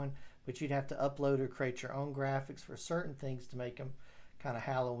theme one, but you'd have to upload or create your own graphics for certain things to make them kind of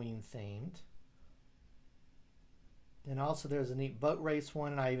Halloween themed. And also there's a neat boat race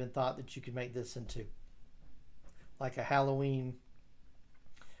one, and I even thought that you could make this into like a Halloween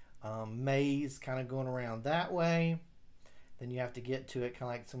maze kind of going around that way. Then you have to get to it kind of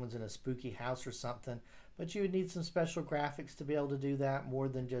like someone's in a spooky house or something, but you would need some special graphics to be able to do that, more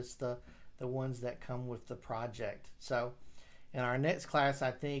than just the ones that come with the project. So in our next class, I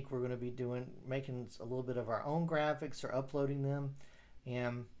think we're going to be making a little bit of our own graphics or uploading them.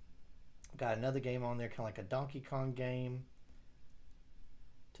 And got another game on there, kind of like a Donkey Kong game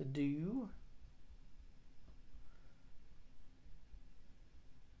to do.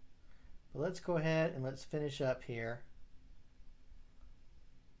 But let's go ahead and let's finish up here.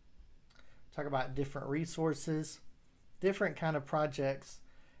 Talk about different resources, different kind of projects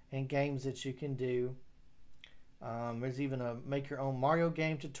and games that you can do. There's even a make your own Mario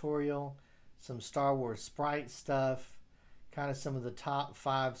game tutorial, some Star Wars Sprite stuff, kind of some of the top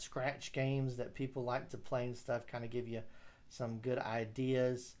 5 Scratch games that people like to play and stuff, kind of give you some good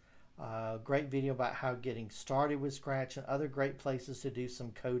ideas. Great video about how getting started with Scratch and other great places to do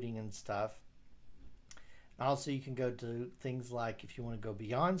some coding and stuff. Also, you can go to things like, if you want to go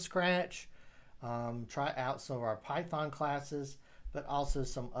beyond Scratch, try out some of our Python classes, but also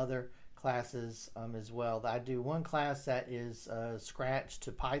some other classes as well. I do one class that is Scratch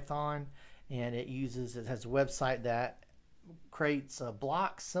to Python, and it has a website that creates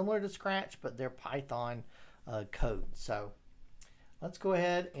blocks similar to Scratch, but they're Python code. So let's go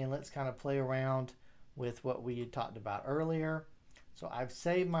ahead and let's kind of play around with what we had talked about earlier. So I've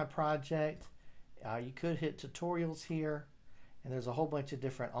saved my project. You could hit tutorials here, and there's a whole bunch of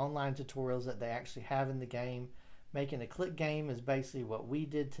different online tutorials that they actually have in the game. Making a click game is basically what we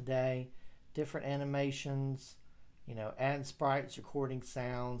did today. Different animations, adding sprites, recording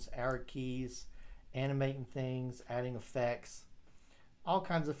sounds, arrow keys, animating things, adding effects, all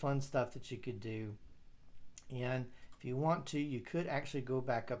kinds of fun stuff that you could do. And if you want to, you could actually go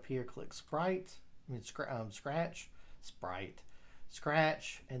back up here, click Scratch,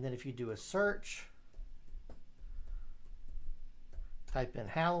 and then if you do a search, type in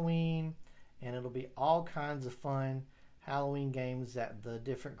Halloween, and it'll be all kinds of fun Halloween games that the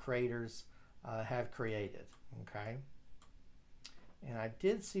different creators have created. Okay, and I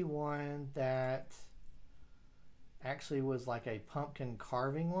did see one that actually was like a pumpkin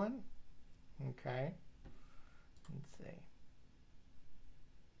carving one. Okay, let's see.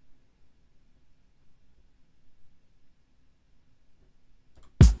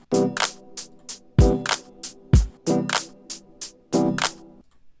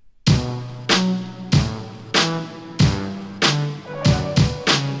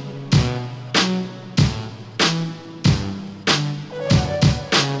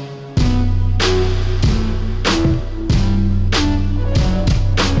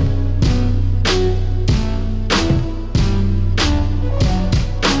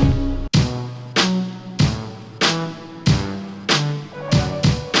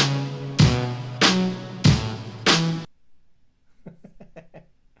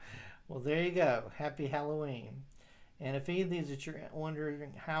 Well, there you go. Happy Halloween. And if any of these that you're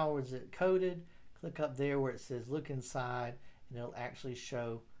wondering how is it coded, click up there where it says look inside, and it'll actually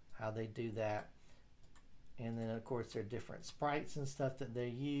show how they do that. And then of course there are different sprites and stuff that they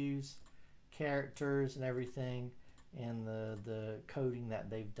use, characters and everything, and the coding that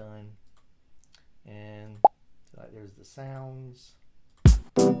they've done. And so like there's the sounds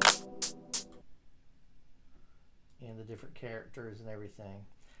and the different characters and everything.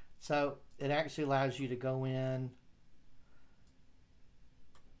 So it actually allows you to go in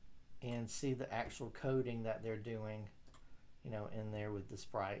and see the actual coding that they're doing, you know, in there with the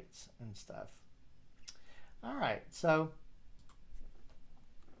sprites and stuff. All right, so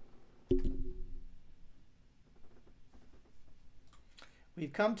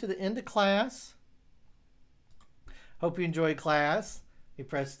we've come to the end of class. Hope you enjoyed class. We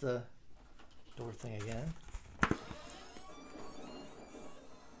press the door thing again.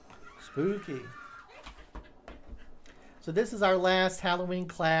 Spooky. So this is our last Halloween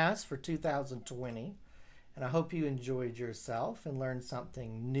class for 2020. And I hope you enjoyed yourself and learned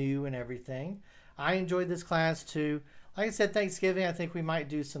something new and everything. I enjoyed this class too. Like I said, Thanksgiving, I think we might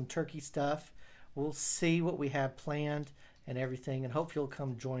do some turkey stuff. We'll see what we have planned and everything. And hope you'll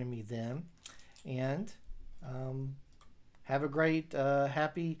come join me then. And have a great,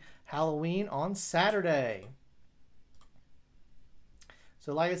 happy Halloween on Saturday.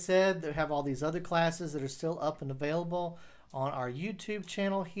 So like I said, they have all these other classes that are still up and available on our YouTube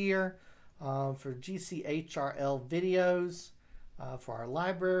channel here for GCHRL videos, for our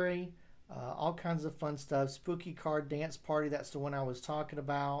library, all kinds of fun stuff. Spooky Card Dance Party, that's the one I was talking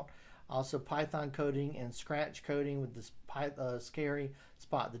about. Also Python coding and Scratch coding with this scary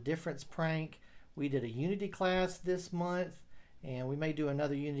Spot the Difference prank. We did a Unity class this month, and we may do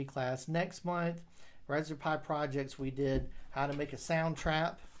another Unity class next month. Raspberry Pi projects, we did how to make a sound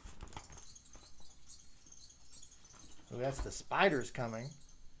trap. Oh, that's the spiders coming.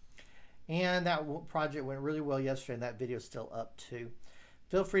 And that project went really well yesterday, and that video is still up too.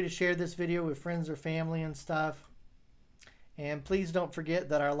 Feel free to share this video with friends or family and stuff. And please don't forget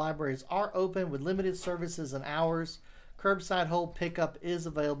that our libraries are open with limited services and hours. Curbside whole pickup is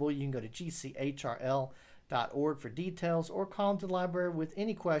available. You can go to gchrl.org for details, or call into the library with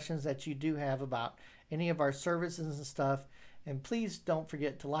any questions that you do have about any of our services and stuff. And please don't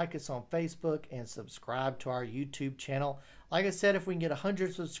forget to like us on Facebook and subscribe to our YouTube channel. Like I said, if we can get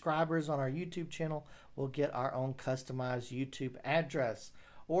 100 subscribers on our YouTube channel, we'll get our own customized YouTube address.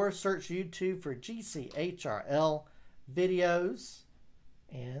 Or search YouTube for GCHRL videos,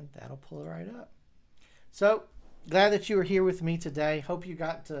 and that'll pull it right up. So glad that you were here with me today. Hope you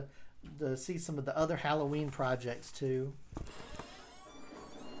got to see some of the other Halloween projects too.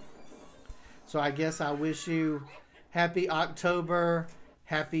 So I guess I wish you happy October,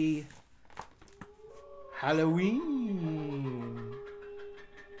 happy Halloween.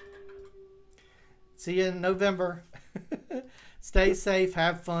 See you in November. Stay safe,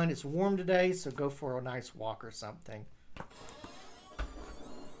 have fun. It's warm today, so go for a nice walk or something.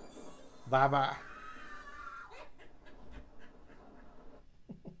 Bye-bye.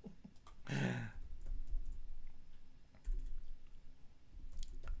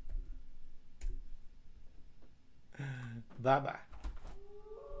 Bye-bye.